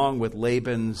goes along with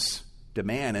Laban's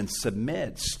demand and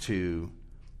submits to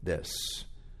this.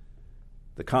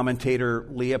 The commentator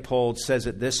Leopold says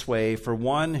it this way: for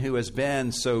one who has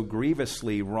been so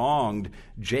grievously wronged,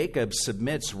 Jacob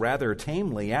submits rather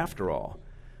tamely after all.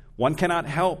 One cannot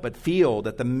help but feel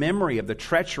that the memory of the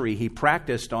treachery he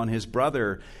practiced on his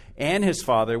brother and his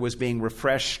father was being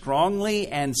refreshed strongly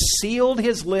and sealed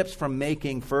his lips from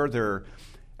making further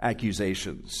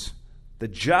accusations. The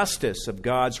justice of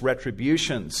God's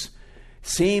retributions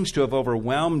seems to have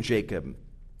overwhelmed Jacob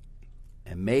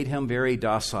and made him very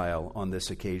docile on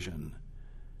this occasion.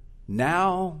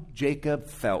 Now Jacob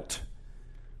felt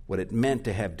what it meant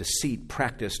to have deceit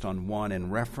practiced on one in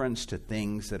reference to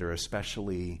things that are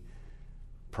especially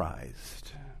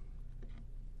prized.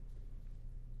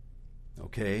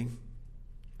 Okay,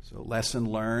 so lesson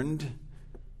learned.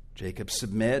 Jacob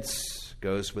submits,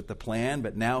 goes with the plan,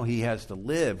 but now he has to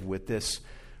live with this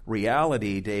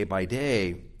reality day by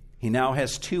day. He now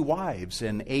has 2 wives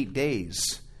in 8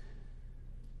 days.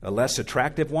 A less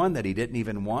attractive one that he didn't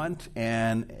even want,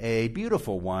 and a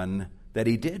beautiful one that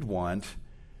he did want,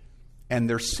 and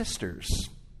they're sisters.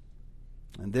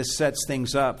 And this sets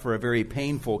things up for a very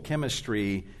painful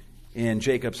chemistry in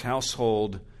Jacob's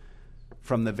household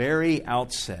from the very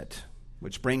outset,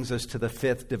 which brings us to the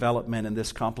 5th development in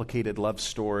this complicated love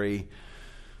story.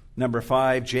 Number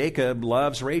 5, Jacob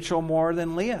loves Rachel more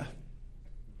than Leah.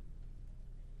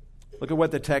 Look at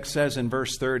what the text says in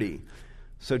verse 30.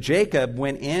 So Jacob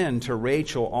went in to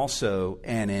Rachel also,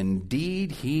 and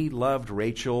indeed he loved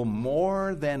Rachel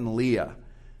more than Leah.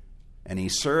 And he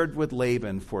served with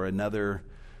Laban for another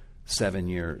 7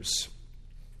 years.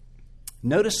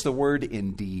 Notice the word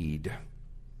indeed,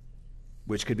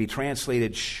 which could be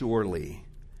translated surely.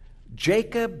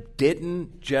 Jacob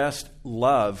didn't just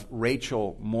love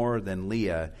Rachel more than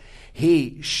Leah.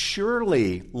 He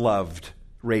surely loved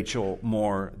Rachel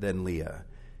more than Leah.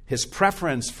 His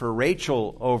preference for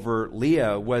Rachel over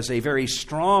Leah was a very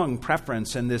strong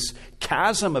preference, and this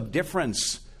chasm of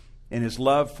difference in his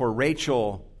love for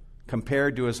Rachel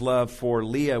compared to his love for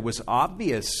Leah was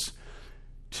obvious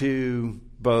to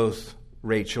both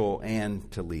Rachel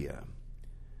and to Leah.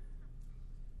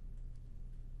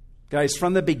 Guys,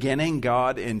 from the beginning,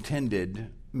 God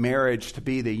intended marriage to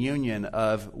be the union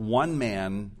of one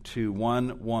man to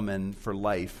one woman for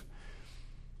life.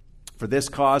 For this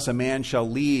cause, a man shall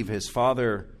leave his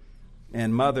father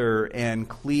and mother and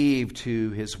cleave to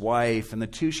his wife, and the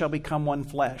two shall become one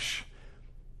flesh.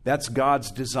 That's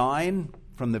God's design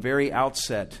from the very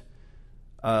outset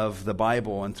of the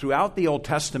Bible. And throughout the Old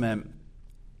Testament,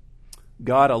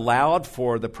 God allowed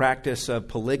for the practice of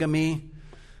polygamy,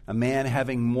 a man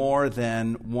having more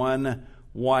than one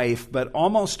wife. But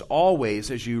almost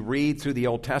always, as you read through the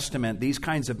Old Testament, these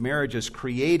kinds of marriages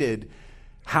created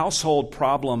household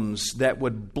problems that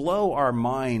would blow our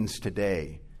minds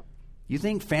today. You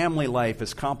think family life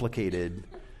is complicated?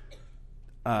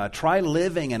 Try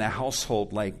living in a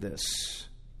household like this.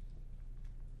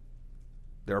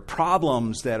 There are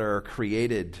problems that are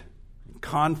created,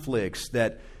 conflicts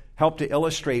that help to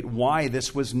illustrate why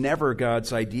this was never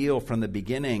God's ideal from the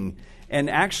beginning. And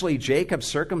actually, Jacob's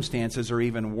circumstances are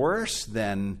even worse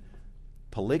than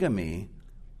polygamy.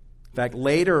 In fact,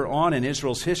 later on in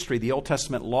Israel's history, the Old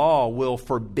Testament law will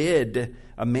forbid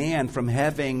a man from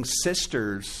having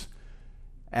sisters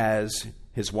as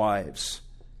his wives.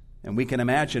 And we can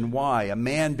imagine why. A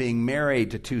man being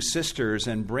married to two sisters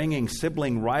and bringing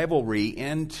sibling rivalry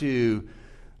into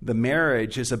the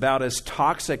marriage is about as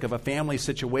toxic of a family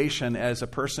situation as a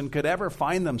person could ever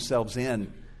find themselves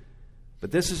in.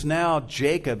 But this is now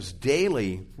Jacob's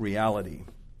daily reality.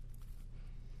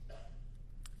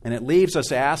 And it leaves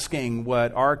us asking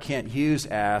what R. Kent Hughes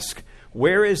asked,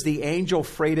 where is the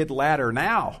angel-freighted ladder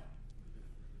now?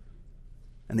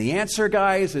 And the answer,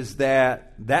 guys, is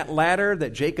that ladder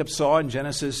that Jacob saw in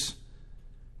Genesis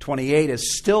 28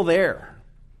 is still there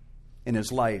in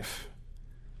his life.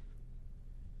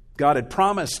 God had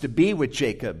promised to be with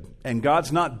Jacob, and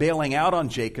God's not bailing out on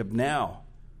Jacob now.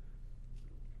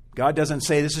 God doesn't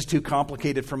say, this is too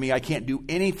complicated for me, I can't do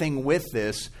anything with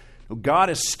this. God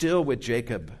is still with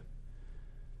Jacob.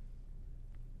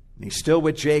 And he's still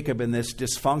with Jacob in this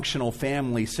dysfunctional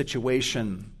family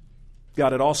situation.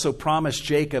 God had also promised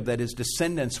Jacob that his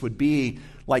descendants would be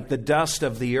like the dust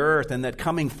of the earth, and that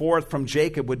coming forth from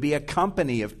Jacob would be a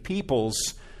company of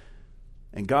peoples.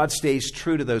 And God stays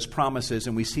true to those promises,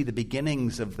 and we see the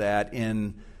beginnings of that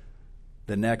in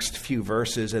the next few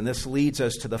verses. And this leads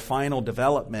us to the final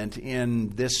development in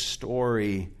this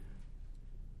story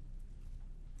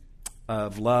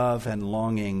of love and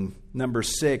longing. Number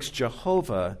 6,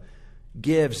 Jehovah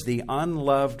gives the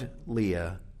unloved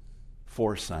Leah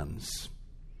 4 sons.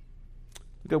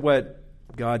 Look at what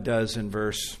God does in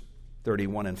verse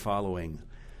 31 and following.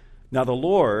 Now the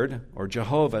Lord, or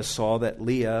Jehovah, saw that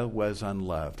Leah was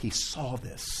unloved. He saw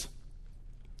this.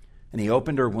 And he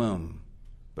opened her womb.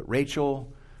 But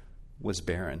Rachel was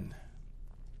barren.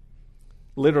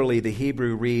 Literally, the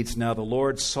Hebrew reads, now the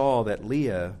Lord saw that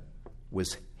Leah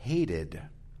was hated,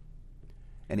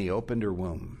 and he opened her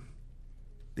womb.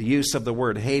 The use of the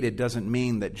word hated doesn't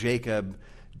mean that Jacob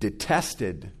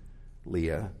detested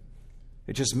Leah.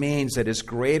 It just means that his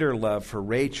greater love for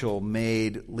Rachel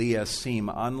made Leah seem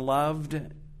unloved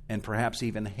and perhaps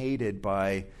even hated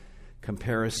by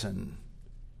comparison.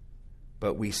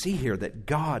 But we see here that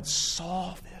God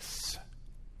saw this.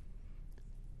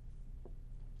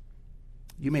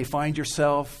 You may find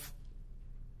yourself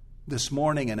this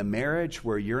morning in a marriage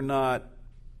where you're not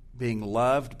being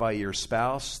loved by your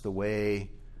spouse the way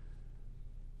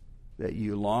that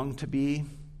you long to be.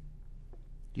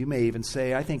 You may even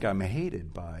say, I think I'm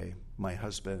hated by my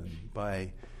husband,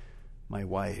 by my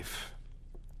wife.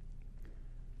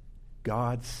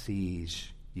 God sees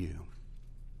you,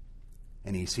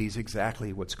 and he sees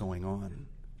exactly what's going on.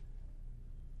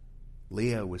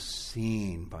 Leah was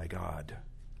seen by God,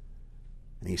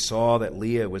 and he saw that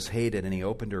Leah was hated, and he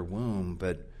opened her womb,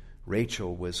 but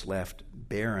Rachel was left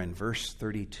barren. Verse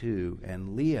 32,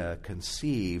 and Leah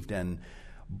conceived and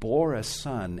bore a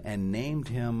son and named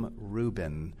him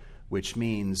Reuben, which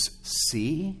means,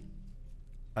 see,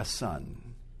 a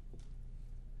son.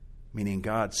 Meaning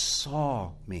God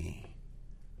saw me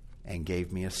and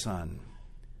gave me a son.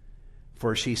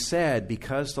 For she said,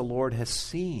 because the Lord has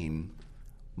seen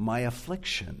my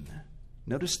affliction.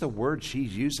 Notice the word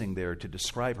she's using there to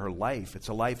describe her life. It's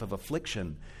a life of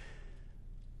affliction.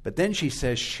 But then she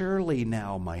says, surely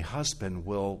now my husband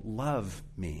will love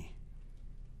me.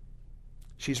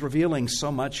 She's revealing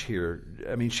so much here.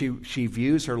 I mean, she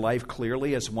views her life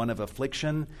clearly as one of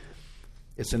affliction.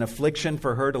 It's an affliction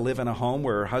for her to live in a home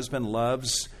where her husband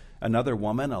loves another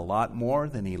woman a lot more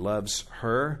than he loves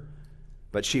her.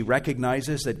 But she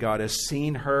recognizes that God has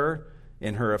seen her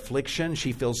in her affliction.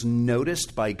 She feels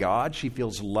noticed by God. She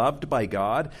feels loved by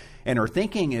God. And her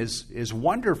thinking is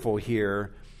wonderful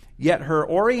here. Yet her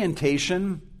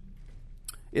orientation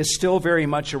is still very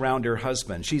much around her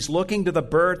husband. She's looking to the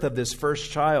birth of this first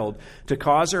child to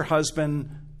cause her husband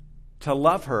to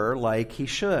love her like he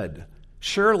should.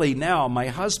 Surely now my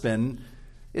husband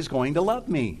is going to love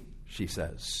me, she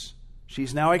says.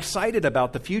 She's now excited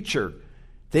about the future,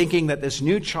 thinking that this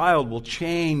new child will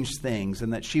change things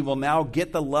and that she will now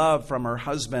get the love from her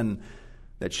husband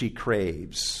that she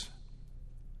craves.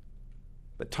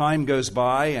 But time goes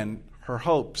by and her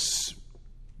hopes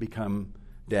become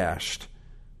dashed.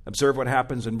 Observe what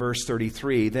happens in verse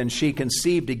 33. Then she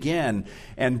conceived again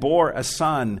and bore a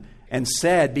son and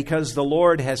said, because the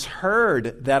Lord has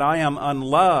heard that I am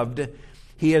unloved,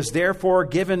 he has therefore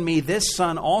given me this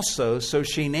son also. So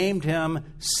she named him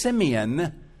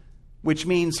Simeon, which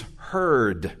means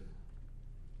heard.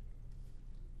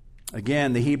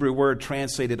 Again, the Hebrew word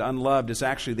translated unloved is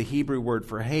actually the Hebrew word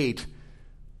for hate.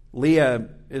 Leah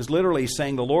is literally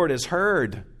saying, the Lord has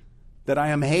heard that I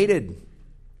am hated.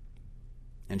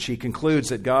 And she concludes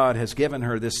that God has given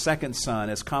her this second son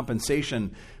as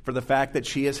compensation for the fact that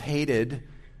she is hated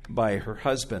by her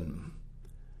husband.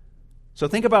 So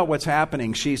think about what's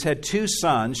happening. She's had two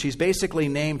sons. She's basically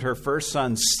named her first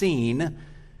son Seen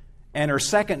and her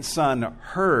second son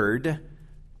Heard,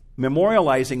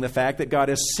 memorializing the fact that God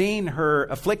has seen her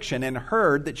affliction and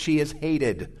heard that she is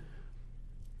hated.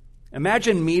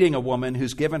 Imagine meeting a woman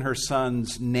who's given her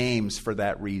sons names for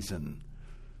that reason.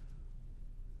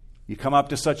 You come up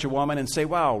to such a woman and say,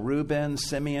 wow, Reuben,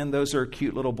 Simeon, those are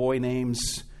cute little boy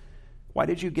names. Why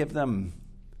did you give them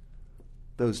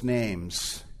those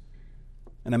names?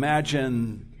 And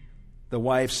imagine the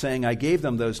wife saying, I gave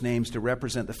them those names to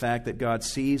represent the fact that God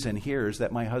sees and hears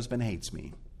that my husband hates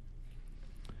me.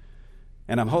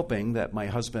 And I'm hoping that my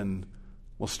husband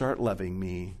will start loving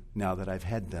me now that I've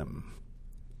had them.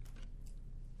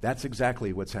 That's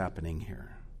exactly what's happening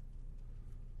here.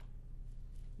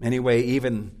 Anyway,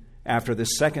 even after the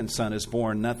second son is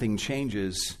born, nothing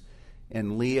changes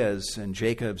in Leah's and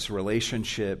Jacob's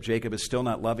relationship. Jacob is still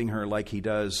not loving her like he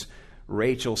does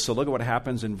Rachel. So look at what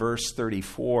happens in verse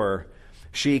 34.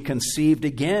 She conceived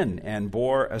again and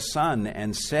bore a son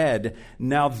and said,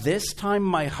 now this time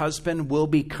my husband will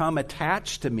become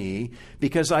attached to me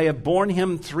because I have borne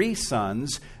him 3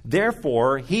 sons.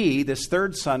 Therefore he, this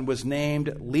third son, was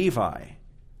named Levi.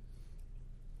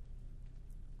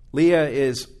 Leah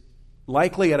is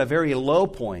likely at a very low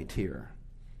point here,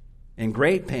 in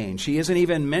great pain. She isn't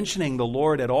even mentioning the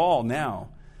Lord at all now.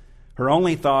 Her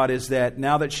only thought is that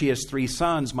now that she has 3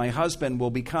 sons, my husband will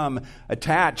become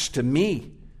attached to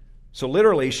me. So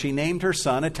literally, she named her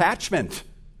son Attachment.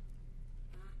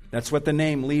 That's what the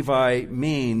name Levi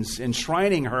means,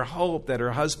 enshrining her hope that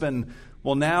her husband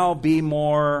will now be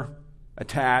more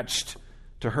attached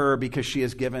to her because she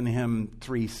has given him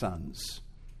 3 sons.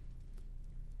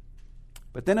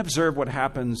 But then observe what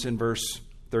happens in verse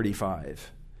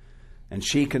 35. And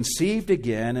she conceived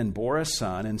again and bore a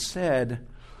son and said,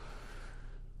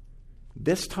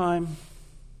 this time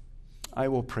I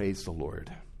will praise the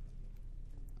Lord.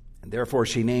 And therefore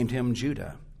she named him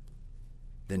Judah.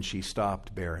 Then she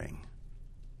stopped bearing.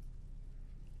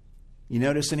 You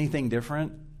notice anything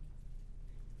different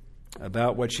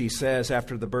about what she says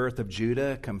after the birth of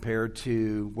Judah compared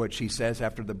to what she says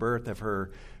after the birth of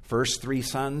her first 3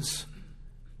 sons?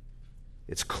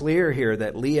 It's clear here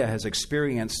that Leah has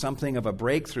experienced something of a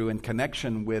breakthrough in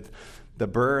connection with the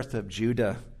birth of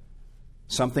Judah.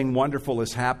 Something wonderful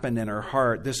has happened in her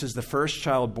heart. This is the first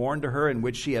child born to her in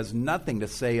which she has nothing to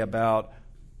say about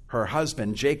her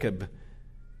husband, Jacob,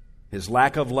 his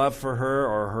lack of love for her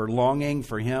or her longing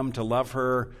for him to love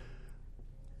her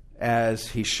as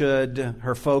he should.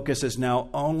 Her focus is now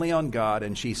only on God,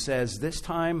 and she says, this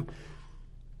time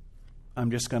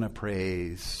I'm just going to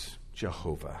praise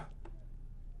Jehovah.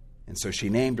 And so she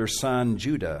named her son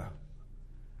Judah,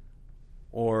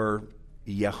 or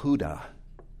Yehudah.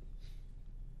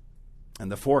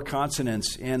 And the 4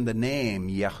 consonants in the name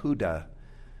Yehudah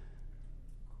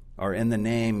are in the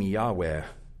name Yahweh,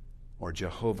 or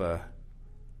Jehovah.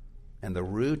 And the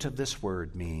root of this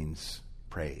word means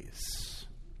praise.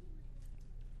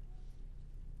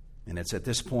 And it's at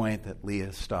this point that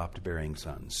Leah stopped bearing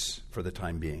sons for the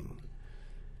time being.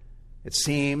 It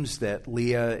seems that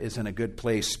Leah is in a good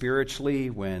place spiritually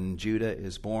when Judah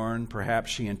is born. Perhaps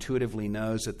she intuitively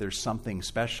knows that there's something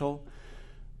special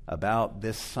about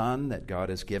this son that God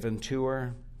has given to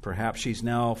her. Perhaps she's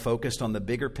now focused on the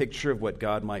bigger picture of what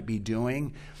God might be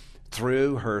doing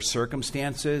through her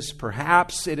circumstances.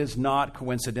 Perhaps it is not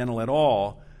coincidental at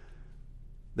all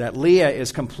that Leah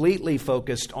is completely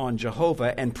focused on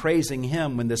Jehovah and praising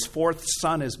him when this fourth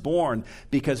son is born,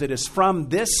 because it is from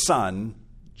this son,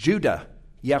 Judah,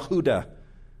 Yehudah,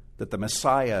 that the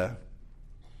Messiah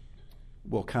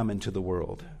will come into the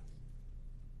world.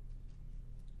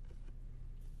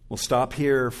 We'll stop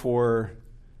here for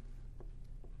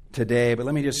today, but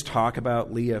let me just talk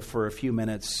about Leah for a few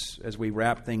minutes as we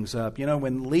wrap things up. You know,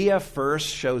 when Leah first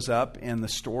shows up in the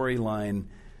storyline,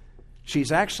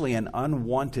 she's actually an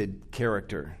unwanted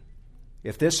character.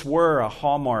 If this were a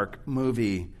Hallmark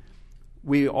movie,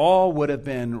 we all would have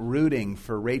been rooting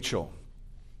for Rachel.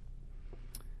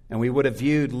 And we would have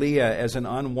viewed Leah as an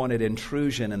unwanted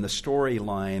intrusion in the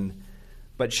storyline.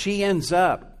 But she ends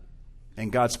up, in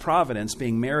God's providence,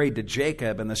 being married to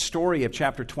Jacob. And the story of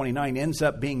chapter 29 ends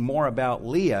up being more about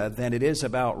Leah than it is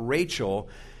about Rachel.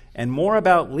 And more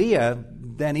about Leah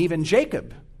than even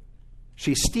Jacob.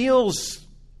 She steals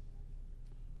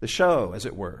the show, as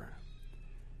it were.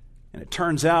 And it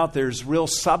turns out there's real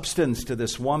substance to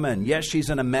this woman. Yes, she's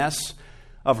in a mess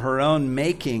of her own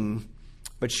making,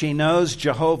 but she knows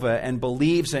Jehovah and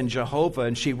believes in Jehovah,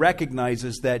 and she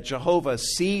recognizes that Jehovah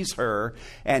sees her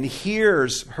and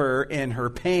hears her in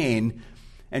her pain.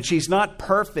 And she's not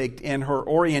perfect in her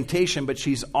orientation, but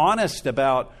she's honest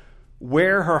about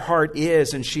where her heart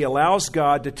is, and she allows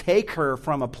God to take her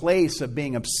from a place of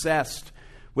being obsessed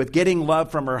with getting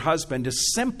love from her husband to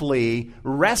simply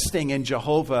resting in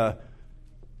Jehovah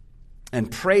and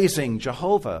praising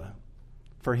Jehovah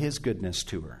for his goodness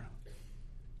to her.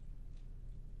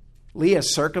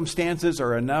 Leah's circumstances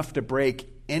are enough to break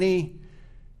any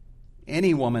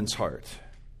woman's heart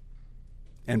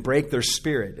and break their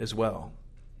spirit as well.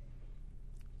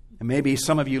 And maybe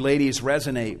some of you ladies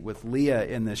resonate with Leah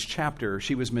in this chapter.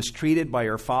 She was mistreated by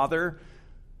her father,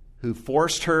 who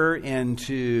forced her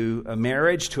into a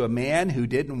marriage to a man who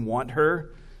didn't want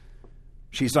her.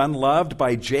 She's unloved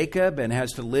by Jacob and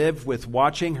has to live with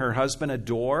watching her husband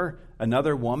adore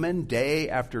another woman day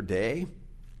after day.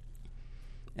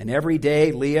 And every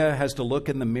day, Leah has to look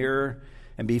in the mirror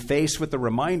and be faced with the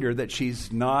reminder that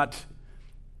she's not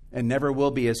and never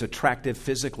will be as attractive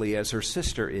physically as her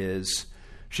sister is.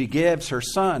 She gives her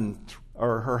son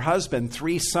or her husband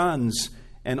 3 sons,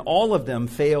 and all of them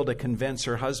fail to convince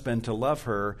her husband to love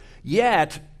her.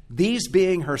 Yet, these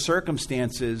being her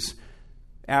circumstances,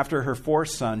 after her 4th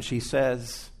son, she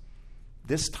says,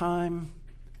 "This time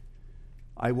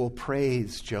I will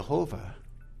praise Jehovah."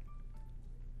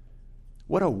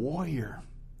 What a warrior,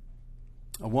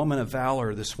 a woman of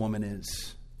valor this woman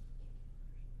is.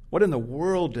 What in the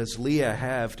world does Leah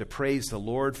have to praise the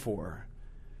Lord for?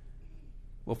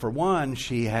 Well, for one,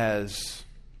 she has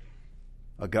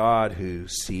a God who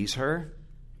sees her.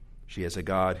 She has a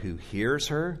God who hears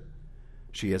her.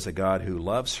 She has a God who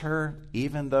loves her,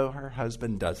 even though her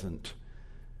husband doesn't.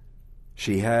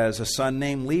 She has a son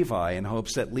named Levi in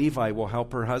hopes that Levi will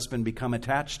help her husband become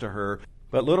attached to her,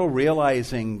 but little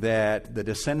realizing that the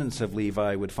descendants of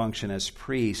Levi would function as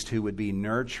priests who would be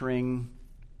nurturing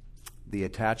the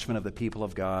attachment of the people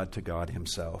of God to God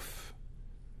himself.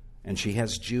 And she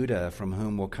has Judah, from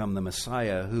whom will come the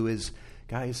Messiah, who is,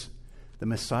 guys, the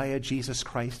Messiah, Jesus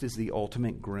Christ, is the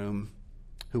ultimate groom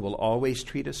who will always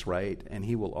treat us right, and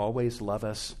he will always love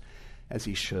us as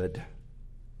he should.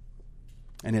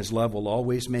 And his love will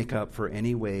always make up for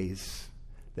any ways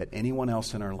that anyone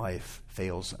else in our life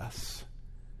fails us.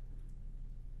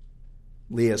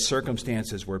 Leah's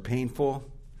circumstances were painful.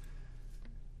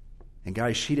 And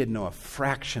guys, she didn't know a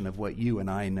fraction of what you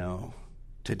and I know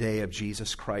today of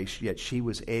Jesus Christ, yet she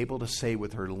was able to say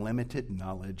with her limited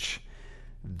knowledge,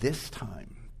 "This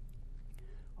time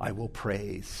I will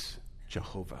praise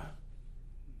Jehovah."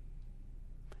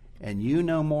 And you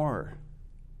know more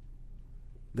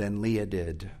than Leah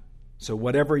did. So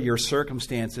whatever your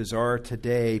circumstances are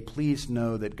today, please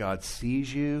know that God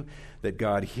sees you, that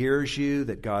God hears you,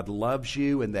 that God loves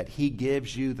you, and that he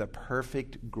gives you the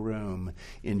perfect groom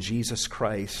in Jesus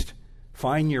Christ.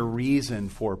 Find your reason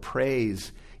for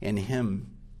praise in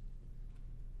him.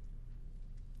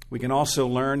 We can also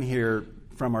learn here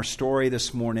from our story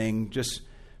this morning, just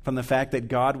from the fact that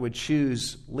God would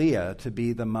choose Leah to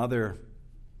be the mother,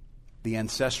 the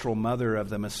ancestral mother of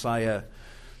the Messiah.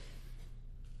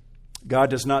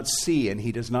 God does not see and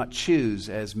he does not choose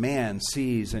as man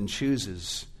sees and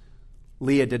chooses.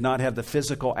 Leah did not have the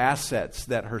physical assets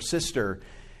that her sister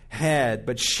had,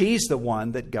 but she's the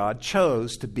one that God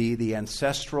chose to be the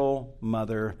ancestral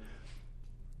mother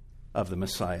of the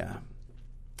Messiah.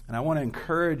 And I want to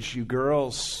encourage you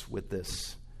girls with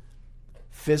this.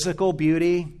 Physical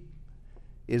beauty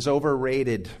is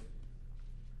overrated.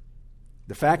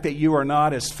 The fact that you are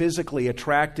not as physically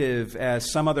attractive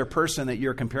as some other person that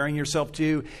you're comparing yourself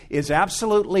to is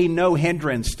absolutely no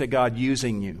hindrance to God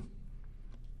using you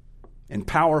in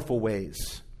powerful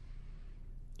ways.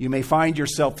 You may find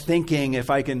yourself thinking, if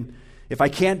I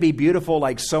can't be beautiful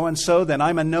like so-and-so, then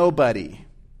I'm a nobody.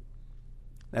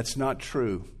 That's not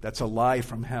true. That's a lie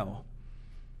from hell.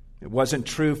 It wasn't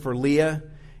true for Leah,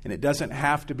 and it doesn't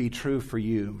have to be true for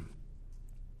you.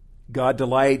 God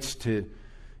delights to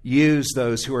use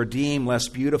those who are deemed less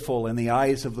beautiful in the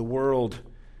eyes of the world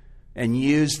and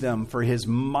use them for His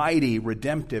mighty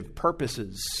redemptive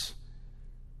purposes.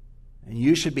 And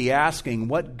you should be asking,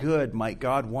 what good might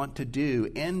God want to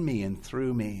do in me and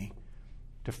through me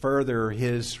to further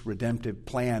His redemptive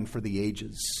plan for the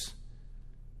ages?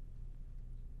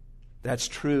 That's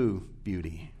true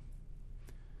beauty.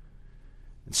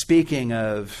 And speaking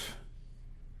of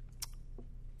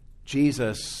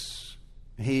Jesus,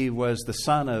 He was the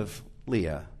son of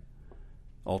Leah,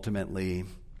 ultimately.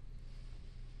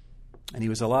 And He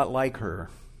was a lot like her.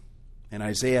 In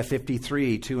Isaiah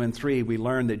 53, 2 and 3, we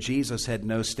learn that Jesus had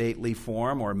no stately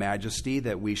form or majesty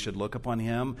that we should look upon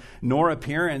Him, nor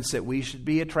appearance that we should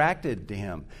be attracted to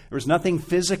Him. There was nothing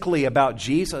physically about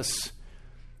Jesus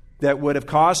that would have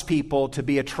caused people to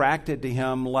be attracted to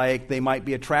Him like they might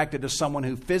be attracted to someone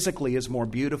who physically is more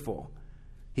beautiful.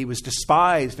 He was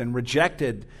despised and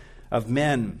rejected of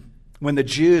men. When the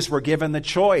Jews were given the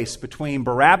choice between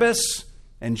Barabbas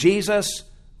and Jesus,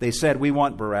 they said, "We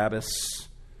want Barabbas."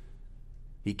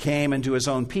 He came into His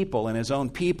own people, and His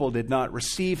own people did not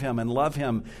receive Him and love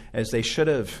Him as they should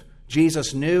have.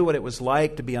 Jesus knew what it was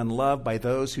like to be unloved by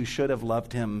those who should have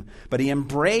loved Him, but He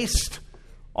embraced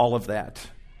all of that.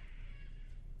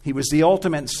 He was the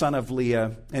ultimate son of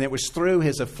Leah, and it was through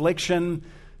His affliction,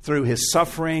 through His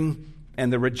suffering,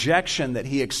 and the rejection that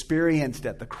He experienced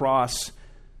at the cross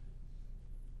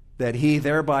that He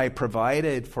thereby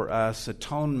provided for us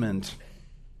atonement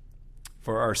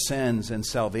for our sins and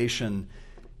salvation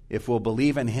if we'll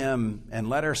believe in Him and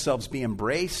let ourselves be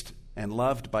embraced and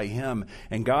loved by Him.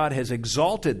 And God has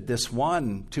exalted this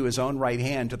one to His own right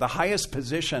hand, to the highest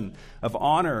position of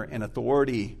honor and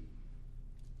authority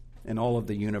in all of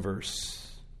the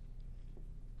universe.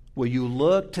 Will you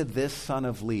look to this son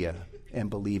of Leah and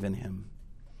believe in Him?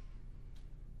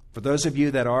 For those of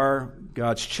you that are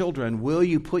God's children, will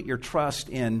you put your trust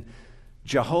in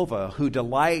Jehovah, who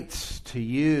delights to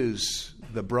use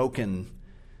the broken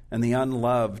and the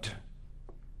unloved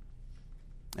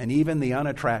and even the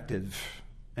unattractive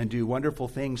and do wonderful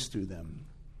things through them?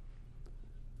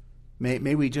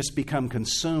 May we just become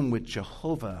consumed with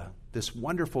Jehovah, this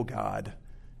wonderful God,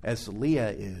 as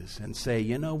Leah is, and say,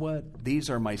 you know what? These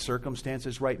are my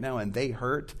circumstances right now, and they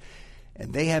hurt,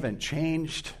 and they haven't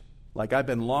changed like I've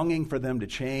been longing for them to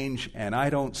change, and I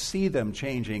don't see them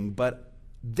changing, but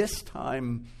this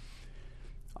time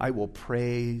I will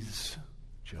praise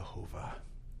Jehovah.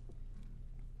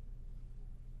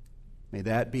 May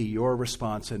that be your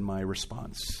response and my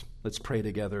response. Let's pray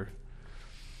together.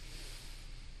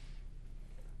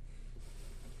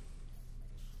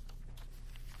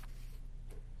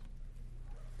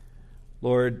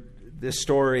 Lord, this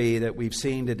story that we've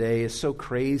seen today is so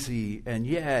crazy, and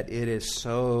yet it is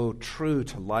so true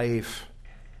to life.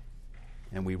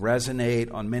 And we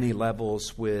resonate on many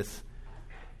levels with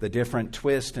the different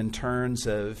twists and turns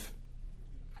of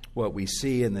what we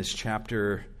see in this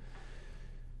chapter.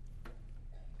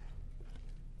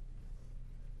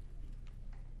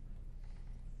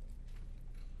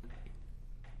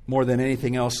 More than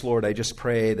anything else, Lord, I just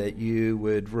pray that you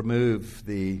would remove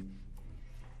the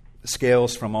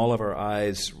scales from all of our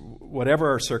eyes, whatever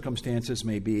our circumstances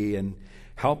may be, and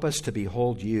help us to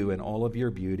behold you in all of your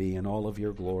beauty and all of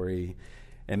your glory.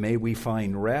 And may we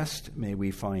find rest, may we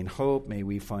find hope, may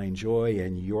we find joy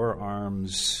in your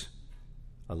arms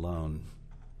alone.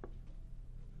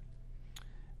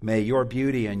 May your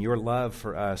beauty and your love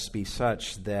for us be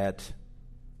such that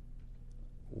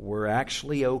we're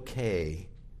actually okay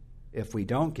if we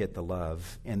don't get the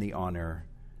love and the honor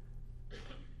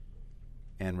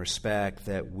and respect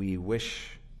that we wish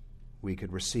we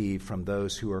could receive from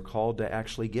those who are called to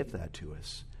actually give that to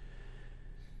us.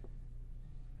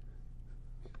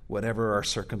 Whatever our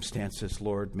circumstances,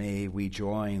 Lord, may we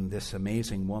join this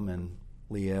amazing woman,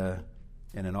 Leah,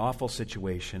 in an awful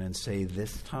situation and say,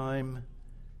 this time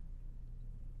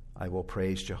I will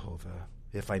praise Jehovah.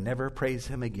 If I never praise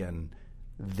him again,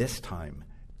 this time,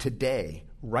 today,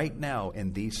 right now,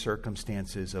 in these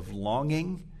circumstances of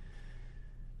longing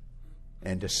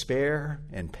and despair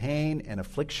and pain and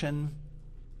affliction,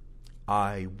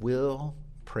 I will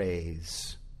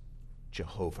praise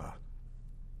Jehovah.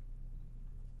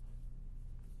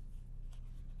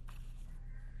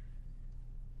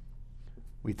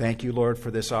 We thank you, Lord,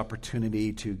 for this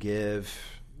opportunity to give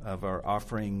of our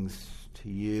offerings to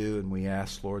you, and we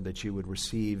ask, Lord, that you would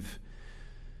receive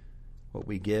what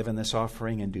we give in this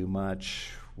offering and do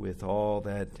much with all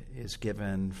that is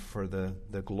given for the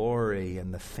glory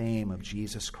and the fame of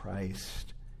Jesus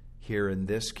Christ here in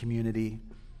this community,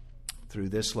 through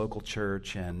this local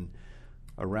church, and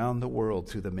around the world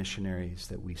through the missionaries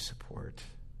that we support.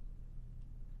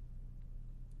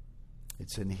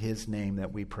 It's in his name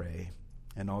that we pray.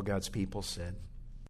 And all God's people said,